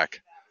on the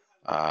back.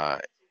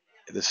 The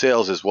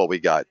sales is what we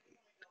got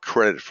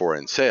credit for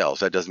in sales.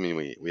 That doesn't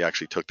mean we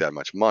actually took that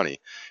much money.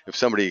 If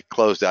somebody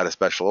closed out a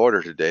special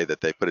order today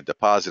that they put a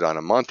deposit on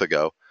a month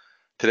ago,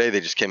 today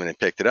they just came in and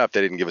picked it up.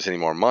 They didn't give us any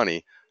more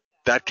money.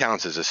 That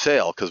counts as a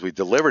sale because we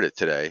delivered it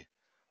today,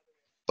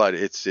 but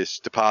it's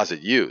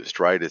deposit used,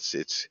 right?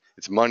 It's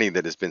money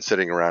that has been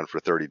sitting around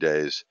for 30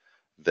 days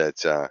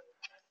that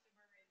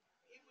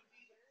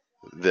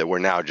we're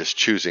now just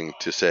choosing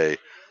to say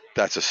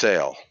that's a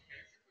sale.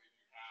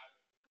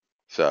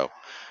 So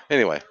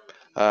anyway,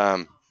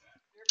 we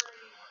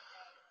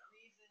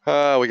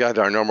got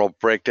our normal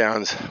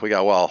breakdowns. We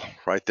got, well,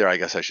 right there, I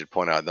guess I should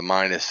point out the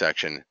minus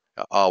section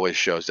always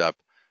shows up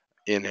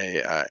in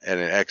an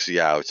XZ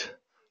out.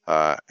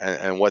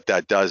 And what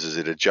that does is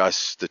it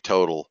adjusts the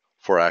total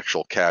for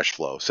actual cash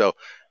flow. So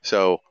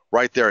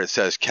right there it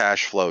says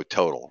cash flow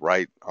total.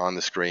 Right on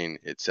the screen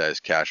it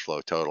says cash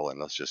flow total, and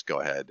let's just go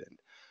ahead and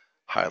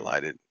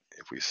highlight it.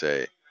 If we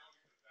say,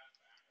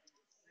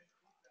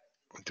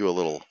 do a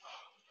little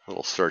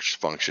little search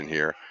function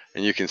here,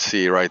 and you can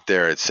see right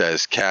there it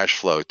says cash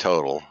flow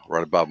total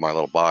right above my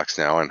little box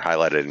now and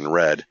highlighted in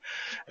red.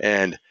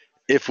 And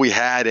if we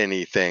had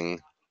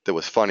anything that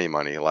was funny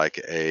money, like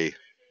a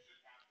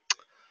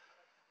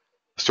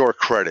store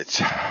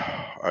credits,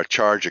 a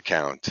charge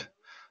account,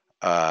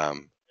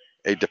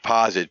 a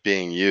deposit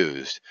being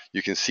used,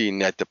 you can see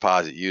net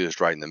deposit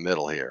used right in the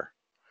middle here.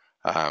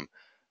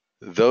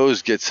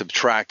 Those get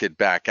subtracted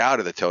back out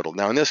of the total.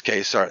 Now in this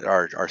case,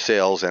 our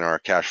sales and our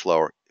cash flow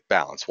are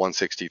balanced,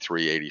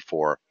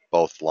 163.84,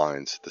 both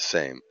lines the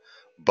same.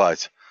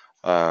 But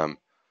there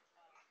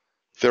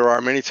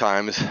are many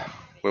times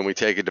when we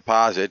take a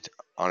deposit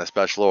on a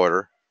special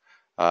order,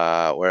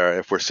 where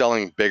if we're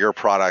selling bigger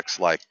products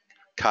like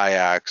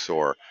kayaks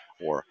or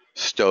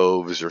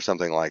stoves or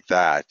something like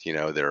that,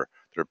 they're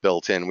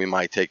built in, we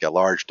might take a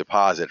large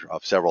deposit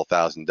of several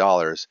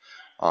 $1,000s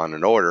on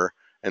an order,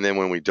 and then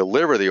when we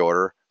deliver the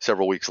order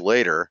several weeks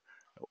later,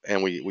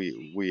 and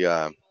we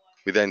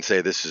then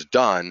say this is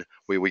done,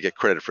 we get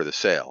credit for the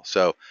sale.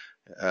 So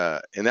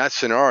in that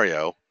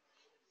scenario,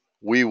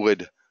 we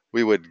would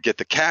get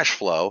the cash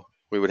flow.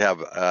 We would have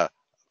a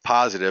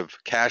positive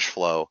cash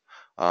flow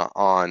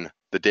on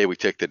the day we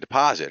take the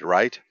deposit,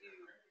 right?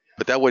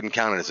 But that wouldn't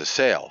count as a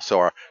sale.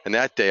 So in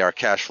that day, our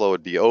cash flow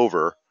would be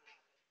over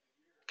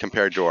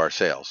compared to our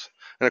sales.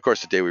 And of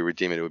course, the day we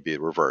redeem it, it would be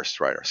reversed,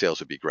 right? Our sales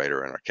would be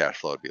greater and our cash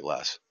flow would be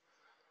less.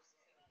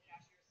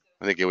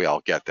 I think we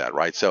all get that,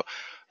 right? So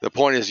the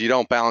point is, you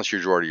don't balance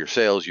your drawer to your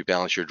sales, you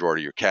balance your drawer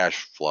to your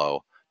cash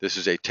flow. This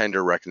is a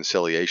tender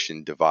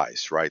reconciliation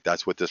device, right?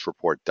 That's what this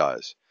report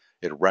does.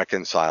 It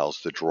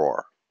reconciles the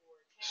drawer.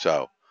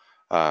 So,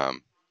 all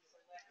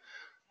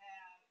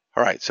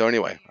right. So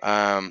anyway,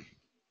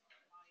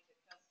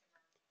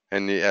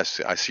 and yes,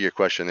 I see your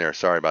question there.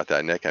 Sorry about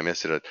that, Nick. I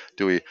missed it.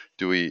 Do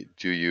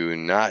you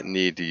not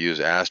need to use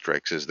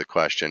asterisks is the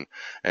question,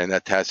 and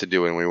that has to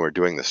do when we were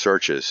doing the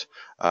searches.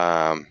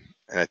 And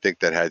I think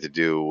that had to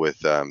do with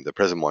the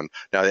Prism one.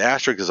 Now the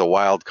asterisk is a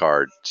wild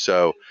card,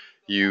 so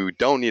you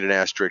don't need an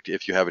asterisk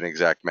if you have an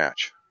exact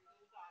match.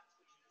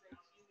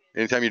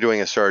 Anytime you're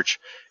doing a search,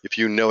 if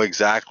you know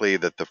exactly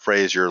that the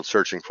phrase you're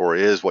searching for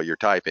is what you're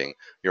typing,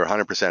 you're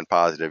 100%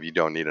 positive, you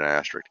don't need an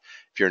asterisk.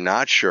 If you're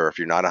not sure, if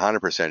you're not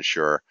 100%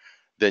 sure,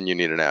 then you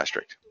need an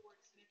asterisk.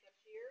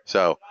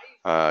 So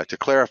to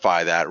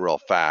clarify that real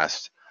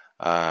fast,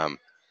 and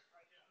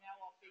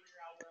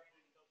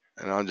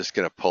I'm just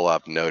going to pull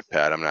up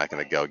Notepad. I'm not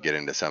going to go get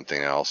into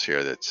something else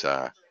here that's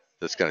going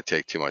to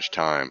take too much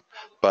time.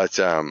 But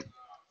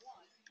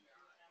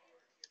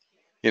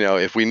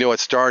if we know it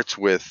starts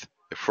with,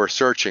 for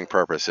searching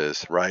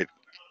purposes, right?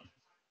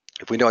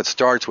 If we know it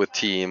starts with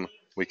team,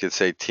 we could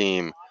say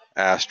team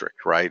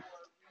asterisk, right?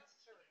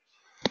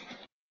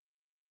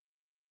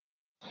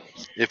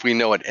 If we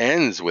know it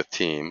ends with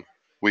team,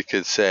 we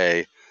could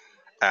say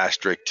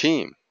asterisk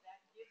team.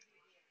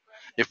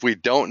 If we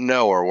don't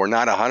know or we're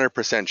not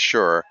 100%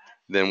 sure,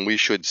 then we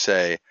should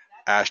say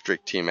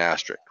asterisk team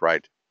asterisk,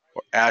 right?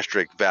 Or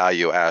asterisk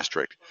value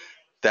asterisk.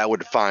 That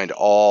would find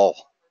all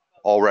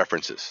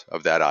references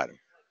of that item.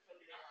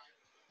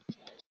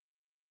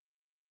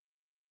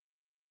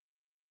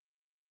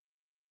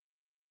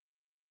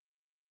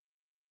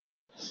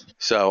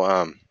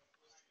 So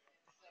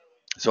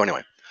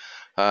anyway,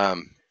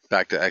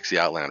 back to XE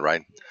Outland,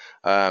 right?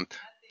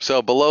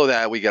 So below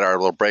that, we get our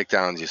little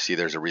breakdowns. You see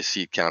there's a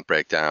receipt count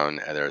breakdown,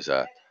 and there's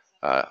a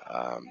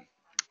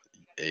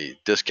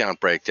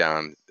discount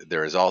breakdown.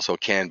 There is also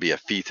can be a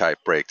fee type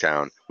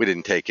breakdown. We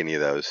didn't take any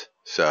of those,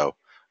 so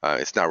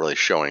it's not really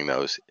showing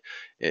those.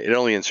 It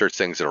only inserts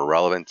things that are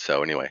relevant.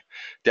 So anyway,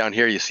 down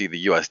here you see the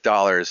US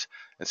dollars,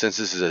 and since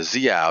this is a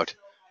Z out,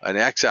 an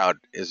X out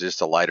is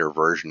just a lighter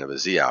version of a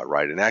Z out,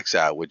 right? An X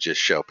out would just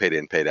show paid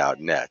in, paid out,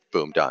 net,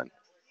 boom, done.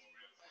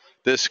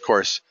 This, of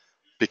course,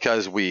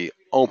 because we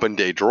opened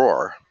a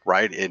drawer,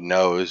 right? It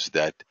knows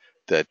that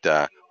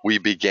we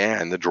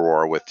began the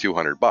drawer with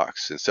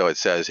 $200, and so it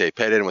says, hey,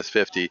 paid in was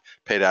 50,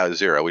 paid out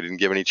 0. We didn't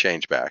give any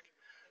change back.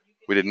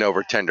 We didn't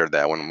over tender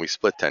that when we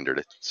split tendered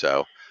it.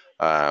 So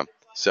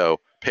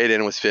paid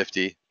in was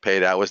 50,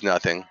 paid out was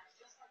nothing.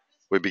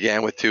 We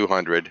began with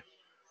 200.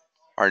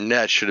 Our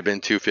net should have been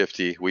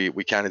 250.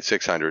 We counted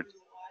 600.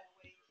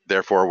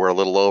 Therefore, we're a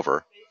little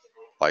over,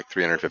 like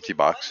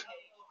 $350.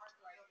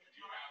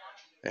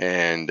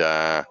 And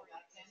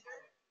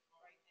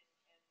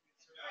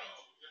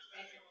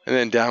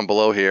then down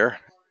below here,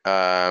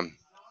 it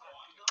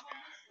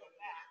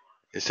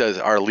says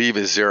our leave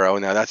is 0.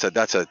 Now that's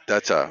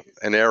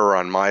an error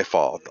on my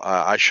fault.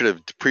 I should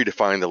have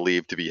predefined the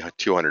leave to be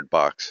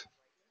 $200.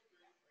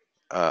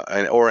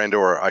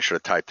 Or I should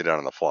have typed it out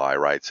on the fly,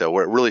 right? So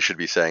what it really should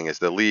be saying is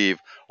the leave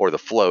or the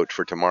float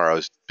for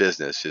tomorrow's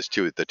business is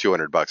the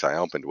 $200 I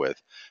opened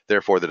with.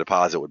 Therefore, the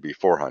deposit would be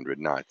 400,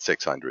 not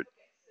 600.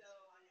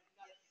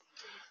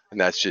 And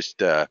that's just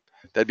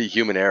that'd be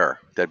human error.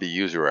 That'd be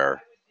user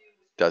error.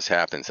 It does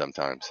happen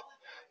sometimes.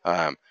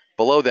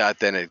 Below that,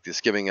 then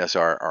it's giving us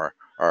our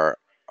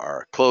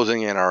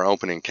closing and our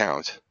opening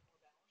count,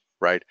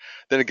 right?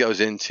 Then it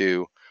goes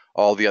into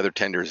all the other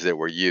tenders that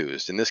were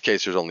used. In this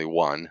case, there's only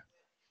one,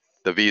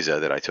 the Visa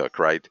that I took,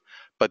 right?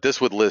 But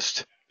this would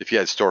list, if you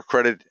had store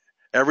credit,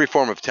 every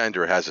form of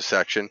tender has a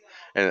section,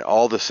 and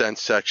all the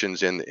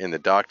sections in the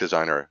doc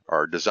designer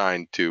are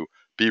designed to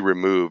be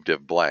removed if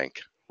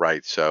blank,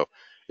 right? So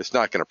it's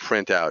not going to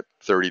print out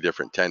 30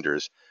 different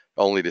tenders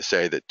only to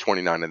say that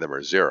 29 of them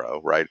are zero,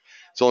 right?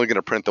 It's only going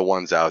to print the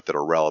ones out that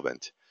are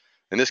relevant.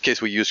 In this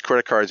case, we use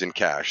credit cards and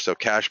cash. So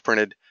cash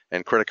printed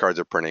and credit cards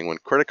are printing. When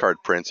credit card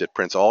prints, it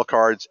prints all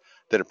cards,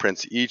 then it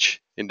prints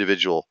each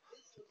individual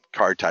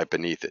card type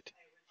beneath it.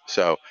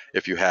 So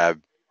if you have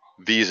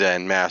Visa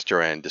and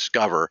Master and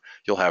Discover,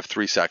 you'll have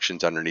three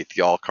sections underneath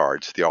the all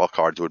cards. The all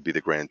cards would be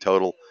the grand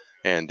total,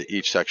 and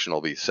each section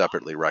will be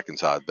separately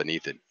reconciled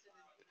beneath it.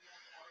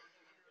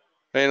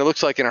 And it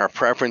looks like in our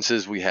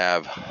preferences, we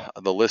have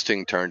the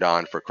listing turned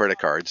on for credit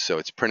cards. So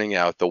it's printing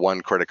out the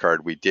one credit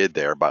card we did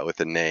there, but with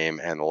the name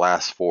and the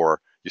last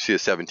four. You see the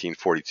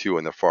 1742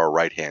 on the far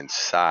right-hand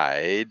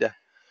side.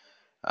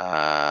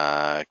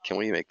 Can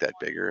we make that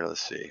bigger?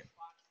 Let's see.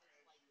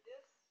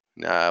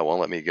 Nah, it won't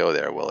let me go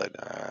there, will it?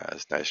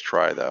 It's a nice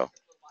try, though.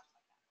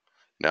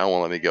 No, it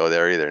won't let me go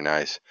there either.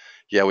 Nice.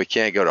 Yeah, we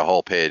can't go to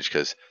whole page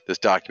because this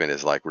document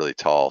is like really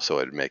tall, so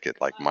it'd make it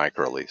like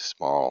microly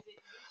small.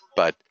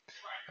 But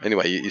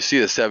anyway, you see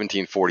the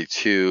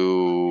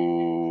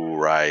 1742,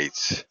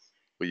 right?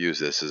 We use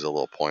this as a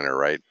little pointer,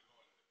 right?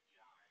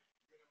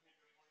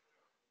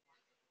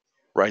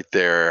 Right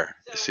there,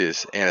 you see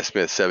this Anna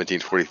Smith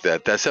 1740.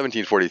 That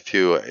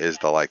 1742 is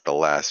the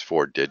last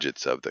four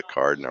digits of the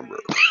card number.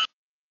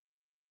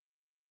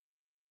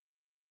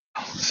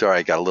 Sorry,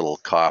 I got a little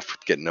cough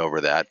getting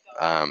over that.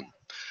 Then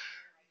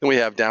we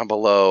have down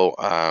below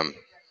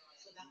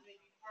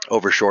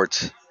over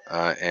shorts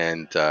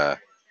and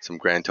some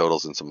grand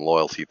totals and some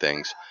loyalty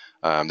things.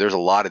 There's a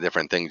lot of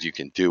different things you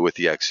can do with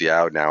the XE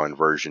out now in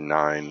version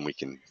 9. We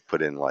can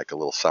put in like a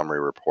little summary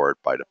report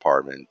by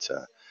department.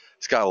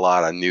 It's got a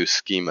lot of new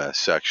schema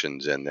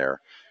sections in there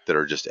that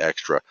are just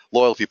extra.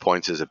 Loyalty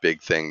points is a big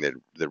thing that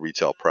the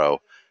Retail Pro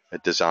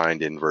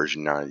designed in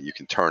version 9 that you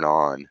can turn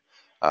on.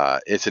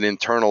 It's an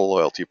internal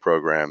loyalty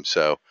program,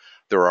 so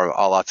there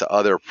are lots of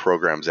other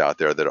programs out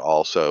there that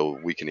also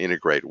we can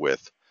integrate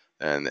with,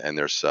 and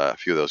there's a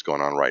few of those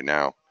going on right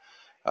now,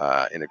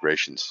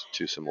 integrations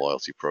to some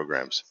loyalty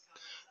programs.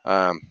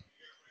 By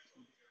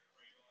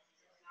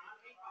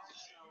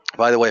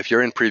the way, if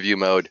you're in preview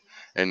mode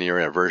and you're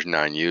in a version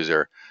 9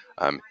 user,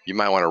 you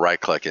might want to right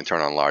click and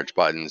turn on large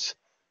buttons.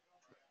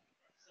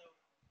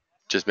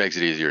 Just makes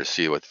it easier to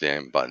see what the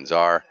damn buttons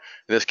are.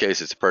 In this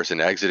case, it's a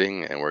person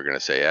exiting, and we're going to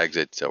say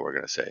exit, so we're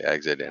going to say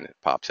exit, and it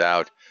pops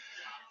out.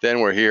 Then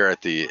we're here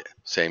at the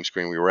same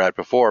screen we were at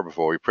before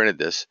we printed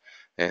this.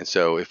 And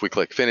so if we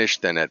click finish,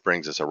 then that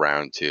brings us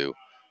around to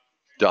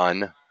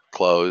done,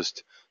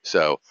 closed.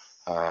 So,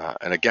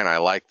 and again, I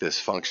like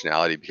this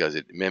functionality because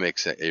it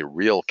mimics a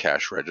real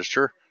cash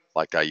register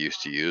like I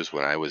used to use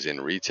when I was in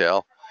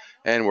retail.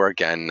 And we're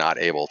again not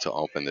able to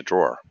open the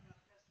drawer.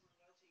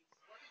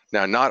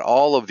 Now, not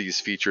all of these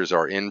features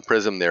are in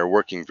Prism. They're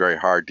working very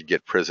hard to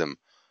get Prism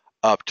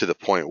up to the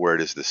point where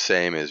it is the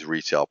same as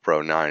Retail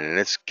Pro 9, and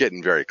it's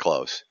getting very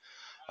close.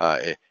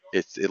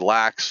 It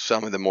lacks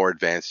some of the more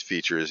advanced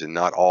features, and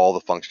not all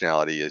the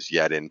functionality is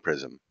yet in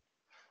Prism.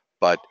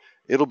 But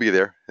it'll be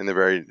there in the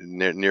very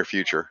near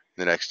future.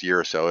 In the next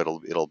year or so,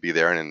 it'll be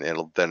there, and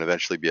it'll then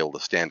eventually be able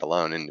to stand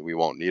alone, and we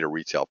won't need a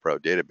Retail Pro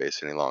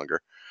database any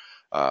longer.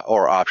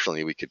 Or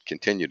optionally, we could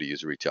continue to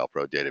use a Retail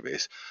Pro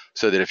database,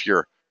 so that if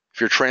you're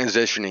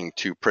transitioning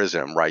to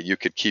Prism, right, you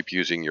could keep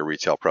using your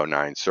Retail Pro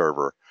 9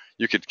 server.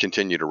 You could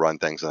continue to run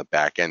things on the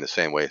back end the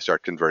same way,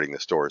 start converting the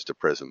stores to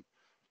Prism.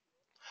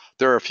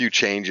 There are a few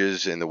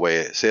changes in the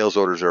way sales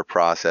orders are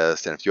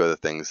processed and a few other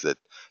things that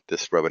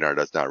this webinar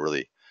does not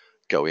really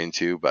go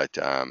into, but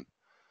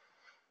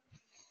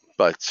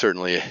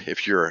certainly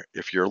if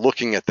you're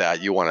looking at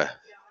that, you want to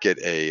get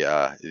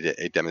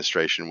a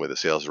demonstration with a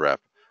sales rep,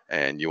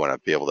 and you want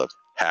to be able to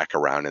hack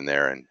around in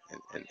there and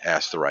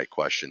ask the right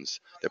questions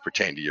that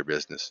pertain to your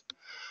business.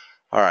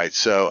 All right,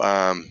 so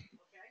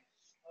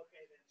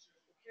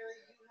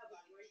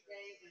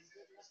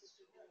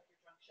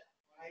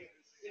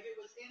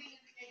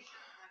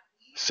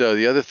so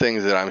the other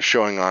things that I'm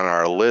showing on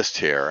our list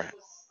here,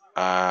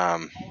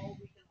 I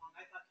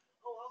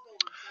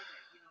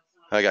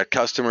got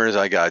customers,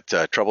 I got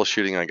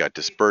troubleshooting, I got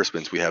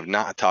disbursements. We have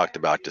not talked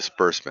about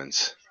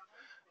disbursements.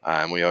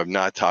 We have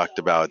not talked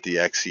about the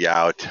XE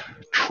out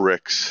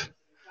tricks.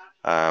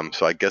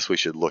 So I guess we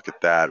should look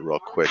at that real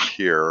quick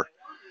here.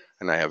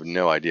 And I have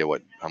no idea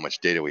how much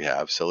data we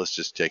have. So let's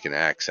just take an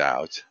X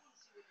out.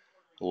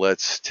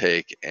 Let's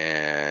take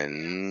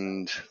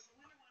and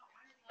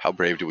how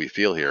brave do we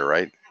feel here,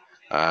 right?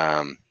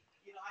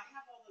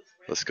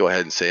 Let's go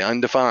ahead and say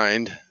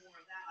undefined.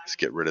 Let's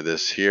get rid of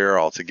this here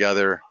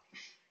altogether.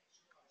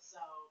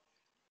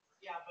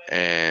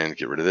 And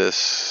get rid of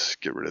this,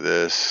 get rid of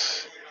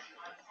this.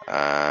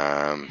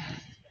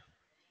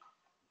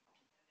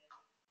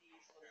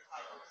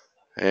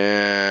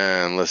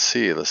 And let's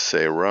see, let's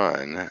say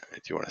run.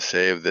 Do you want to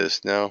save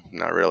this? No,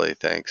 not really,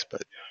 thanks,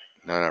 but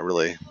no, not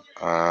really.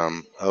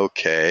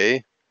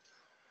 Okay.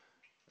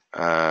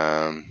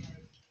 And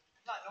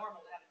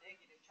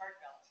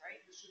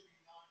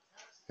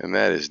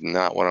that is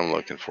not what I'm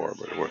looking for,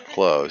 but we're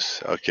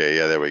close. Okay,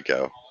 yeah, there we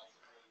go.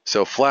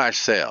 So flash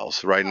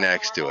sales right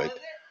next to it.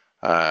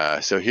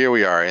 So here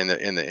we are in the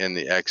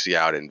XE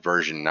out in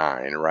version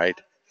 9, right?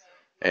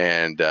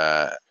 And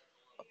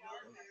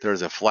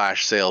there's a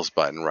flash sales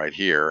button right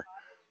here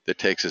that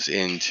takes us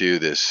into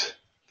this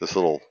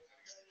little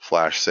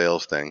flash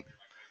sales thing.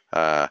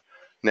 Now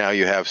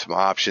you have some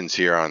options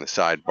here on the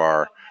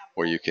sidebar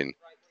where you can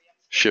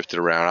shift it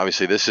around.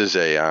 Obviously, this is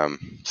a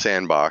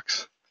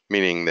sandbox,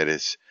 meaning that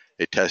it's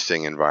a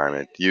testing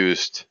environment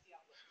used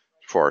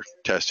for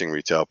testing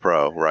Retail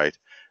Pro, right?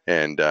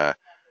 And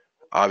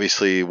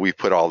obviously, we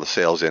put all the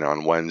sales in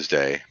on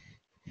Wednesday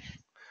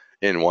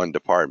in one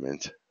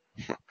department,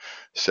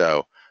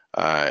 so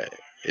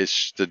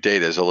the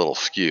data is a little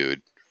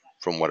skewed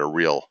from what a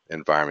real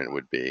environment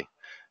would be.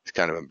 It's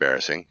kind of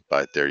embarrassing,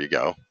 but there you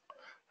go.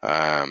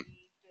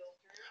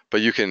 But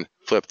you can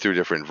flip through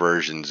different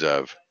versions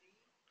of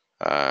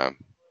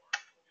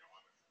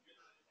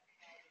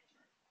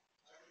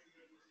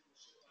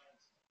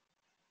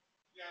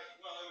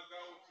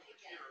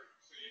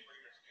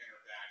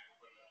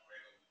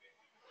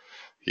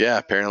yeah,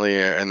 apparently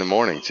in the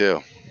morning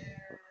too.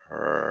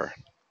 All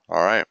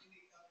right.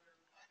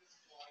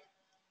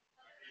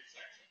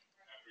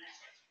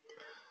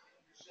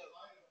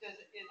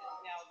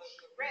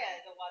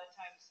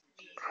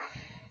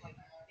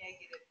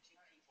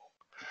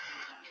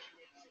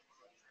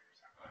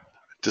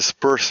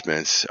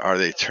 Disbursements, are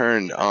they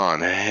turned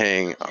on?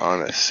 Hang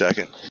on a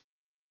second.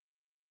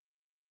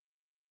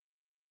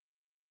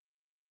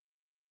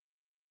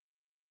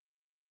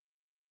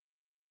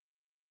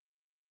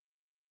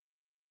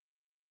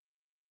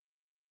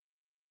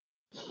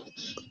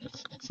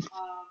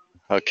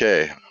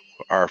 Okay,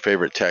 our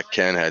favorite tech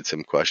Ken had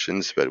some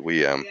questions, but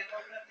we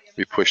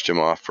pushed him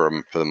off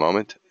for the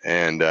moment.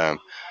 And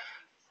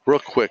real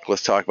quick,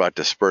 let's talk about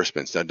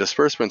disbursements. Now,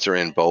 disbursements are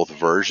in both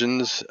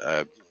versions.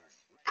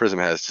 Prism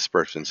has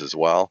disbursements as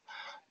well,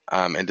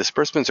 and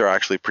disbursements are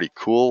actually pretty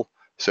cool.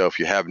 So if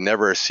you have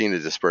never seen a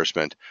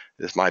disbursement,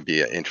 this might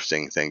be an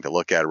interesting thing to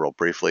look at real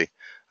briefly.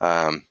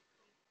 With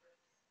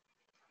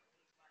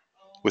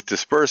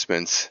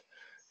disbursements,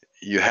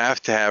 you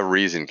have to have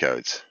reason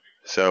codes.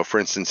 So for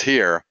instance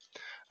here,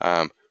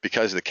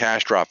 because the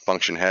cash drop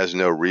function has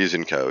no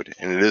reason code,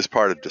 and it is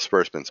part of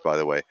disbursements, by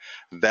the way,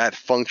 that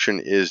function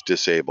is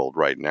disabled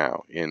right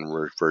now in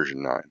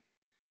version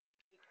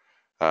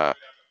 9.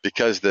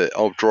 Because the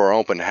drawer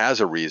open has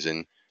a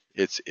reason,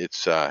 it's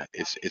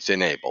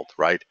enabled,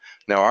 right?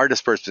 Now our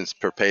disbursements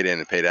per paid in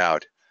and paid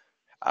out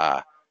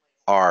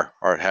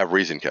have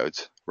reason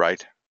codes,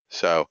 right?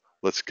 So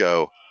let's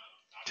go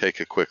take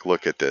a quick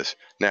look at this.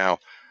 Now,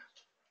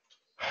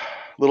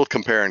 little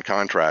compare and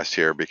contrast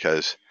here,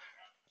 because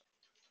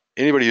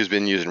anybody who's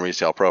been using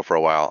Retail Pro for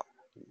a while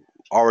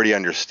already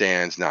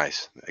understands,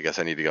 nice, I guess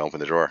I need to go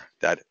open the drawer.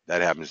 That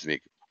happens to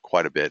me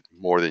quite a bit,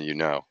 more than you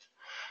know.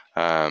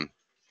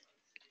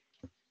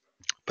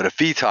 But a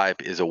fee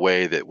type is a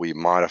way that we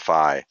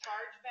modify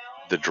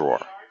the drawer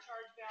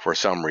for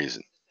some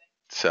reason.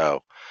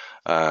 So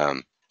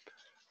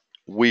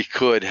we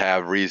could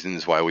have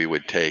reasons why we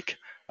would take,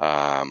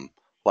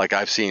 like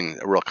I've seen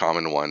a real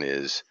common one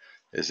is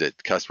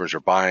that customers are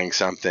buying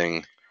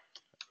something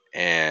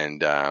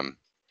and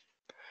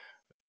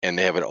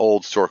they have an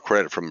old store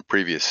credit from a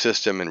previous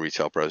system and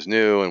Retail Pro's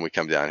new, and we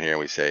come down here and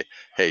we say,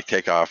 hey,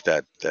 take off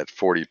that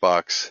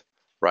 $40,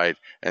 right?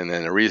 And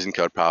then a reason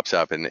code pops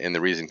up, and in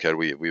the reason code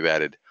we've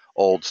added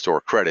old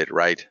store credit,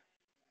 right?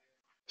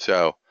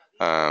 So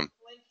I'm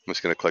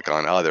just going to click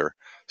on other.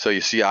 So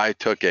you see I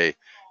took a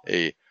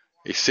 $60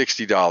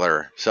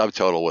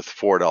 subtotal with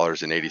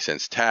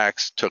 $4.80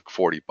 tax, took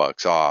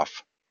 $40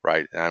 off,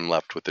 right? And I'm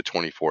left with the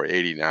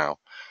 $24.80 now.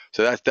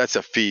 So that's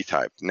a fee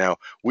type. Now,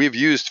 we've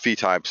used fee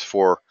types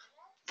for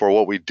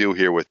what we do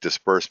here with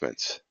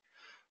disbursements,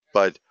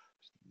 but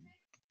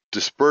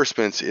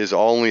disbursements is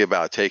only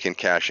about taking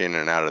cash in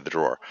and out of the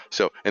drawer.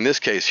 So in this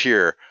case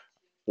here,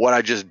 what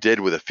I just did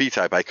with a fee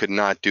type, I could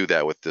not do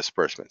that with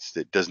disbursements.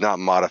 It does not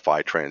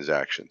modify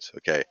transactions,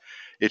 okay?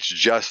 It's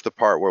just the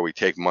part where we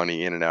take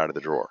money in and out of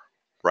the drawer,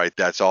 right?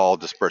 That's all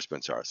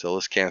disbursements are. So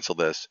let's cancel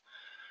this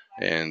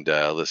and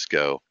let's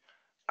go.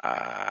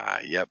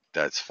 Yep,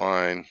 that's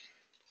fine.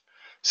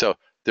 So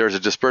there's a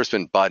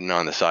disbursement button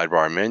on the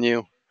sidebar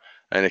menu,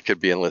 and it could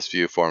be in list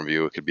view, form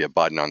view. It could be a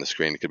button on the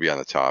screen. It could be on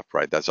the top,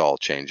 right? That's all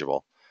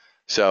changeable.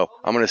 So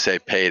I'm going to say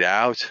paid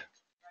out,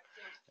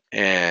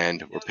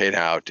 and we're paid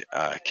out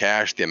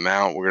cash. The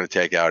amount we're going to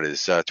take out is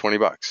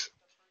 $20,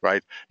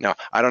 right? Now,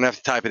 I don't have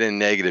to type it in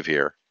negative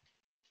here.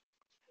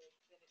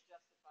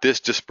 This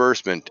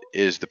disbursement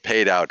is the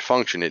paid out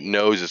function. It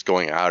knows it's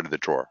going out of the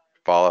drawer.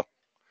 Follow?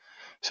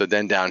 So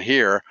then down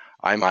here,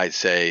 I might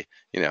say,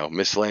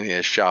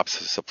 miscellaneous shops,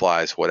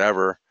 supplies,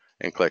 whatever,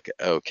 and click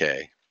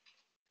OK.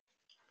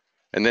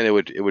 And then it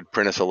would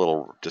print us a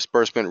little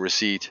disbursement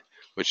receipt,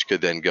 which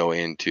could then go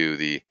into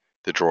the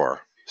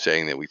drawer,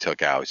 saying that we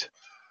took out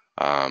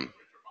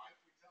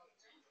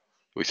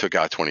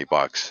 20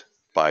 bucks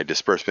by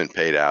disbursement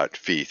paid out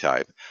fee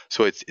type.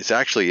 So it's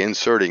actually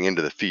inserting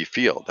into the fee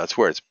field. That's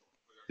where it's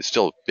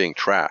still being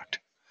tracked.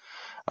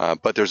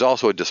 But there's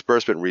also a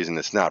disbursement reason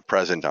that's not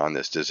present on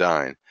this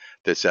design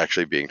that's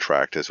actually being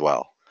tracked as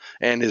well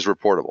and is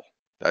reportable.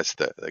 That's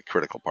the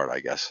critical part, I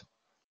guess.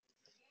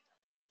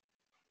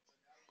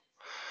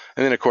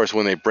 And then, of course,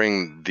 when they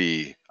bring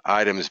the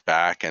items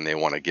back and they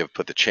want to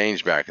put the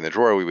change back in the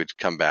drawer, we would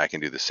come back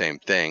and do the same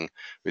thing.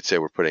 We'd say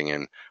we're putting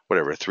in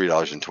whatever,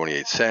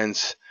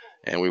 $3.28,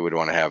 and we would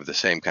want to have the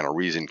same kind of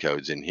reason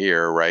codes in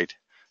here, right?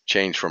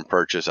 Change from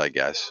purchase, I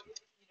guess,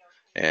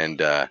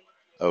 and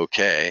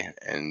okay,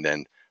 and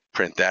then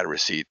print that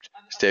receipt,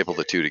 staple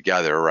the two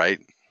together, right?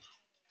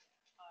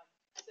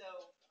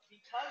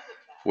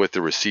 With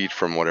the receipt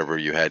from whatever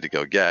you had to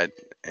go get,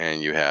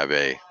 and you have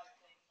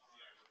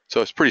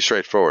so it's pretty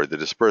straightforward. The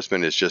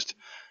disbursement is just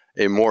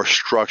a more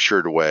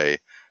structured way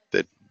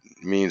that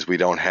means we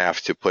don't have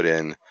to put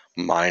in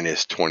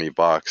minus 20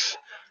 bucks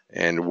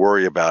and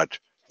worry about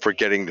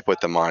forgetting to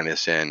put the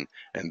minus in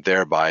and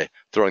thereby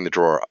throwing the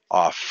drawer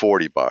off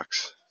 40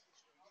 bucks.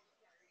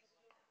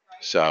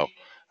 So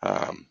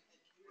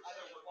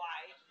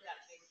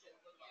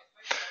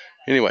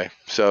anyway,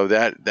 so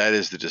that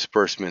is the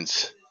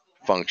disbursements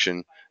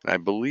function. And I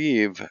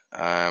believe,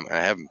 I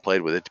haven't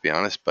played with it to be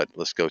honest, but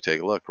let's go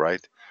take a look,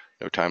 right?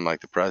 No time like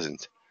the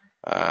present.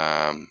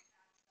 Right,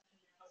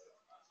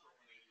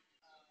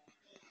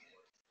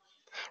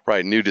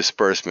 new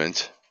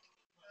disbursement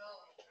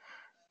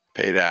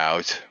paid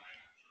out.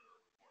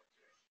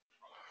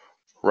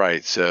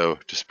 Right, so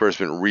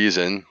disbursement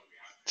reason,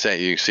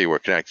 you can see we're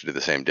connected to the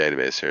same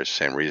database here,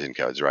 same reason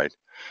codes, right?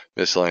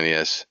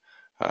 Miscellaneous.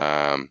 Looks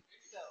kind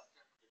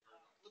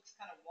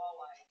of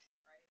wall-eyed,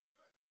 right?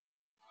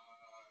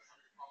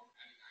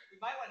 We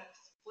might want to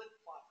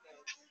flip-flop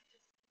those.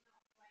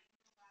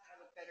 I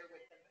look better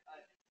with them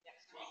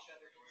next to each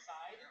other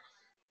inside.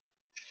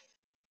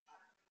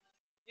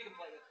 You can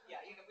play with it. Yeah,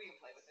 we can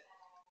play with it.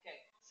 Okay,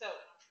 so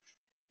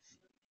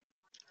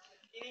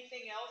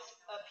anything else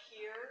up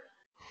here,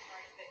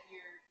 right, that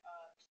you're,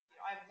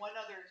 I have one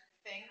other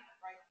thing,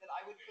 right, that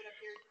I would put up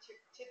here.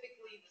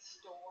 Typically the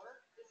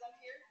store is up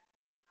here,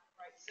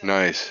 right? So,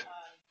 nice.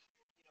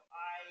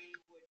 I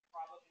would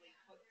probably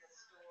put the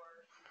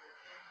store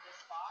in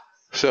this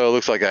box. So it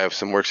looks like I have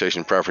some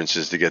workstation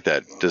preferences to get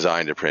that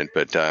design to print,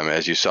 but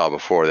as you saw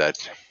before, that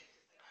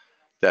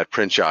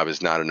print job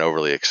is not an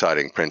overly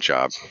exciting print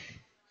job.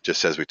 Just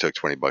says we took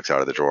 20 bucks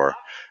out of the drawer.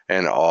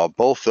 And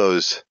both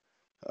those,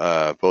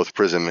 both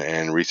Prism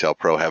and Retail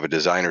Pro have a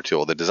designer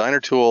tool. The designer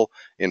tool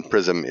in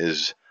Prism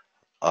is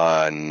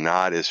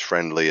not as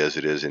friendly as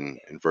it is in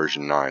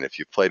version 9. If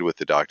you've played with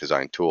the doc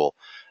design tool,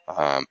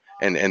 and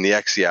the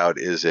XE out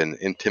is an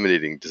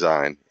intimidating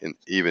design,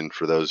 even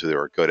for those who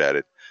are good at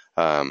it.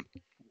 But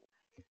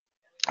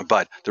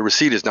the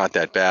receipt is not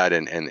that bad,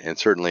 and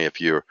certainly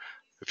if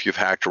you've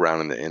hacked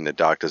around in the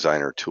doc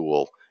designer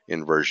tool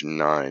in version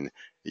 9,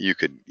 you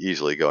could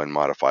easily go and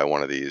modify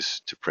one of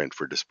these to print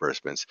for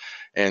disbursements.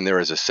 And there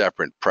is a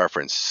separate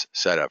preference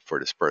set up for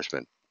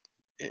disbursement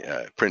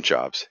print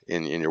jobs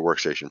in your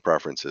workstation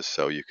preferences,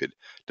 so you could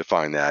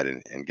define that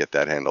and get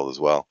that handled as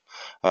well.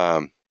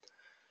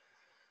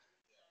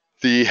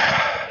 The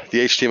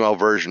HTML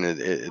version,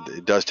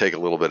 it does take a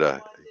little bit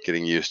of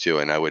getting used to,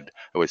 and I would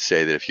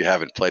say that if you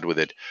haven't played with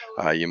it,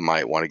 you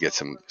might want to get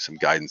some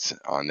guidance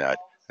on that,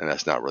 and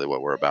that's not really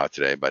what we're about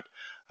today, but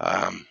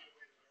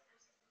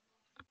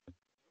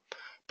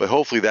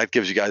hopefully that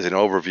gives you guys an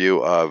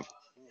overview of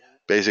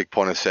basic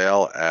point of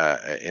sale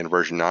in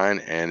version 9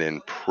 and in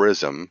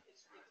Prism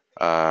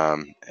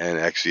and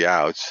XE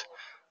outs.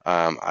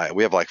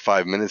 We have like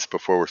 5 minutes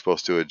before we're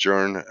supposed to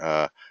adjourn.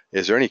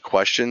 Is there any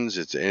questions?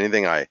 Is there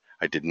anything I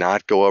did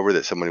not go over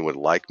that somebody would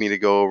like me to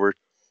go over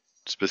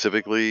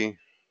specifically?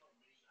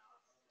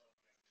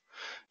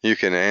 You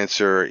can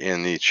answer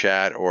in the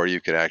chat, or you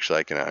could actually,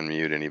 I can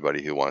unmute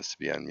anybody who wants to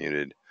be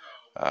unmuted.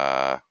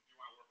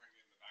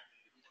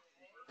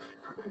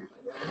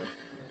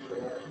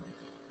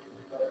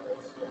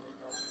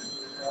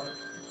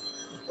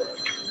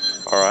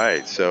 All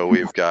right, so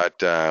we've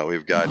got all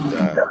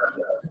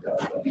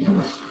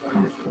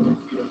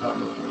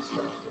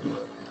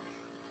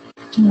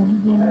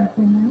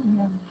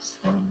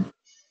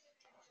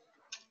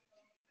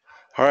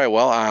right,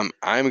 well,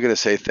 I'm going to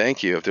say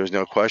thank you. If there's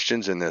no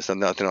questions and there's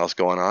nothing else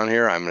going on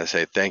here, I'm going to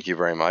say thank you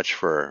very much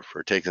for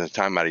taking the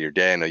time out of your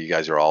day. I know you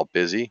guys are all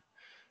busy,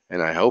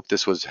 and I hope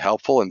this was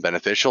helpful and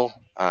beneficial,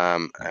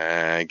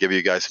 and give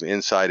you guys some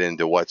insight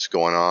into what's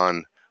going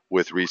on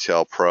with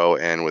Retail Pro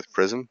and with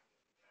Prism.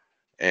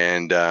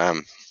 And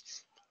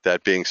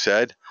that being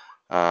said,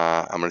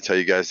 I'm going to tell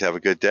you guys to have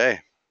a good day.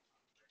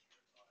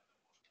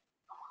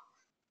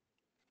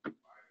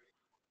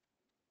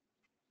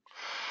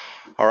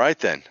 All right,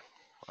 then.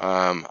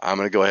 I'm going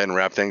to go ahead and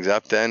wrap things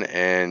up then,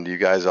 and you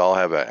guys all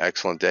have an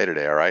excellent day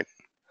today, all right?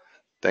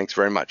 Thanks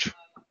very much.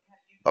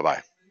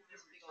 Bye-bye.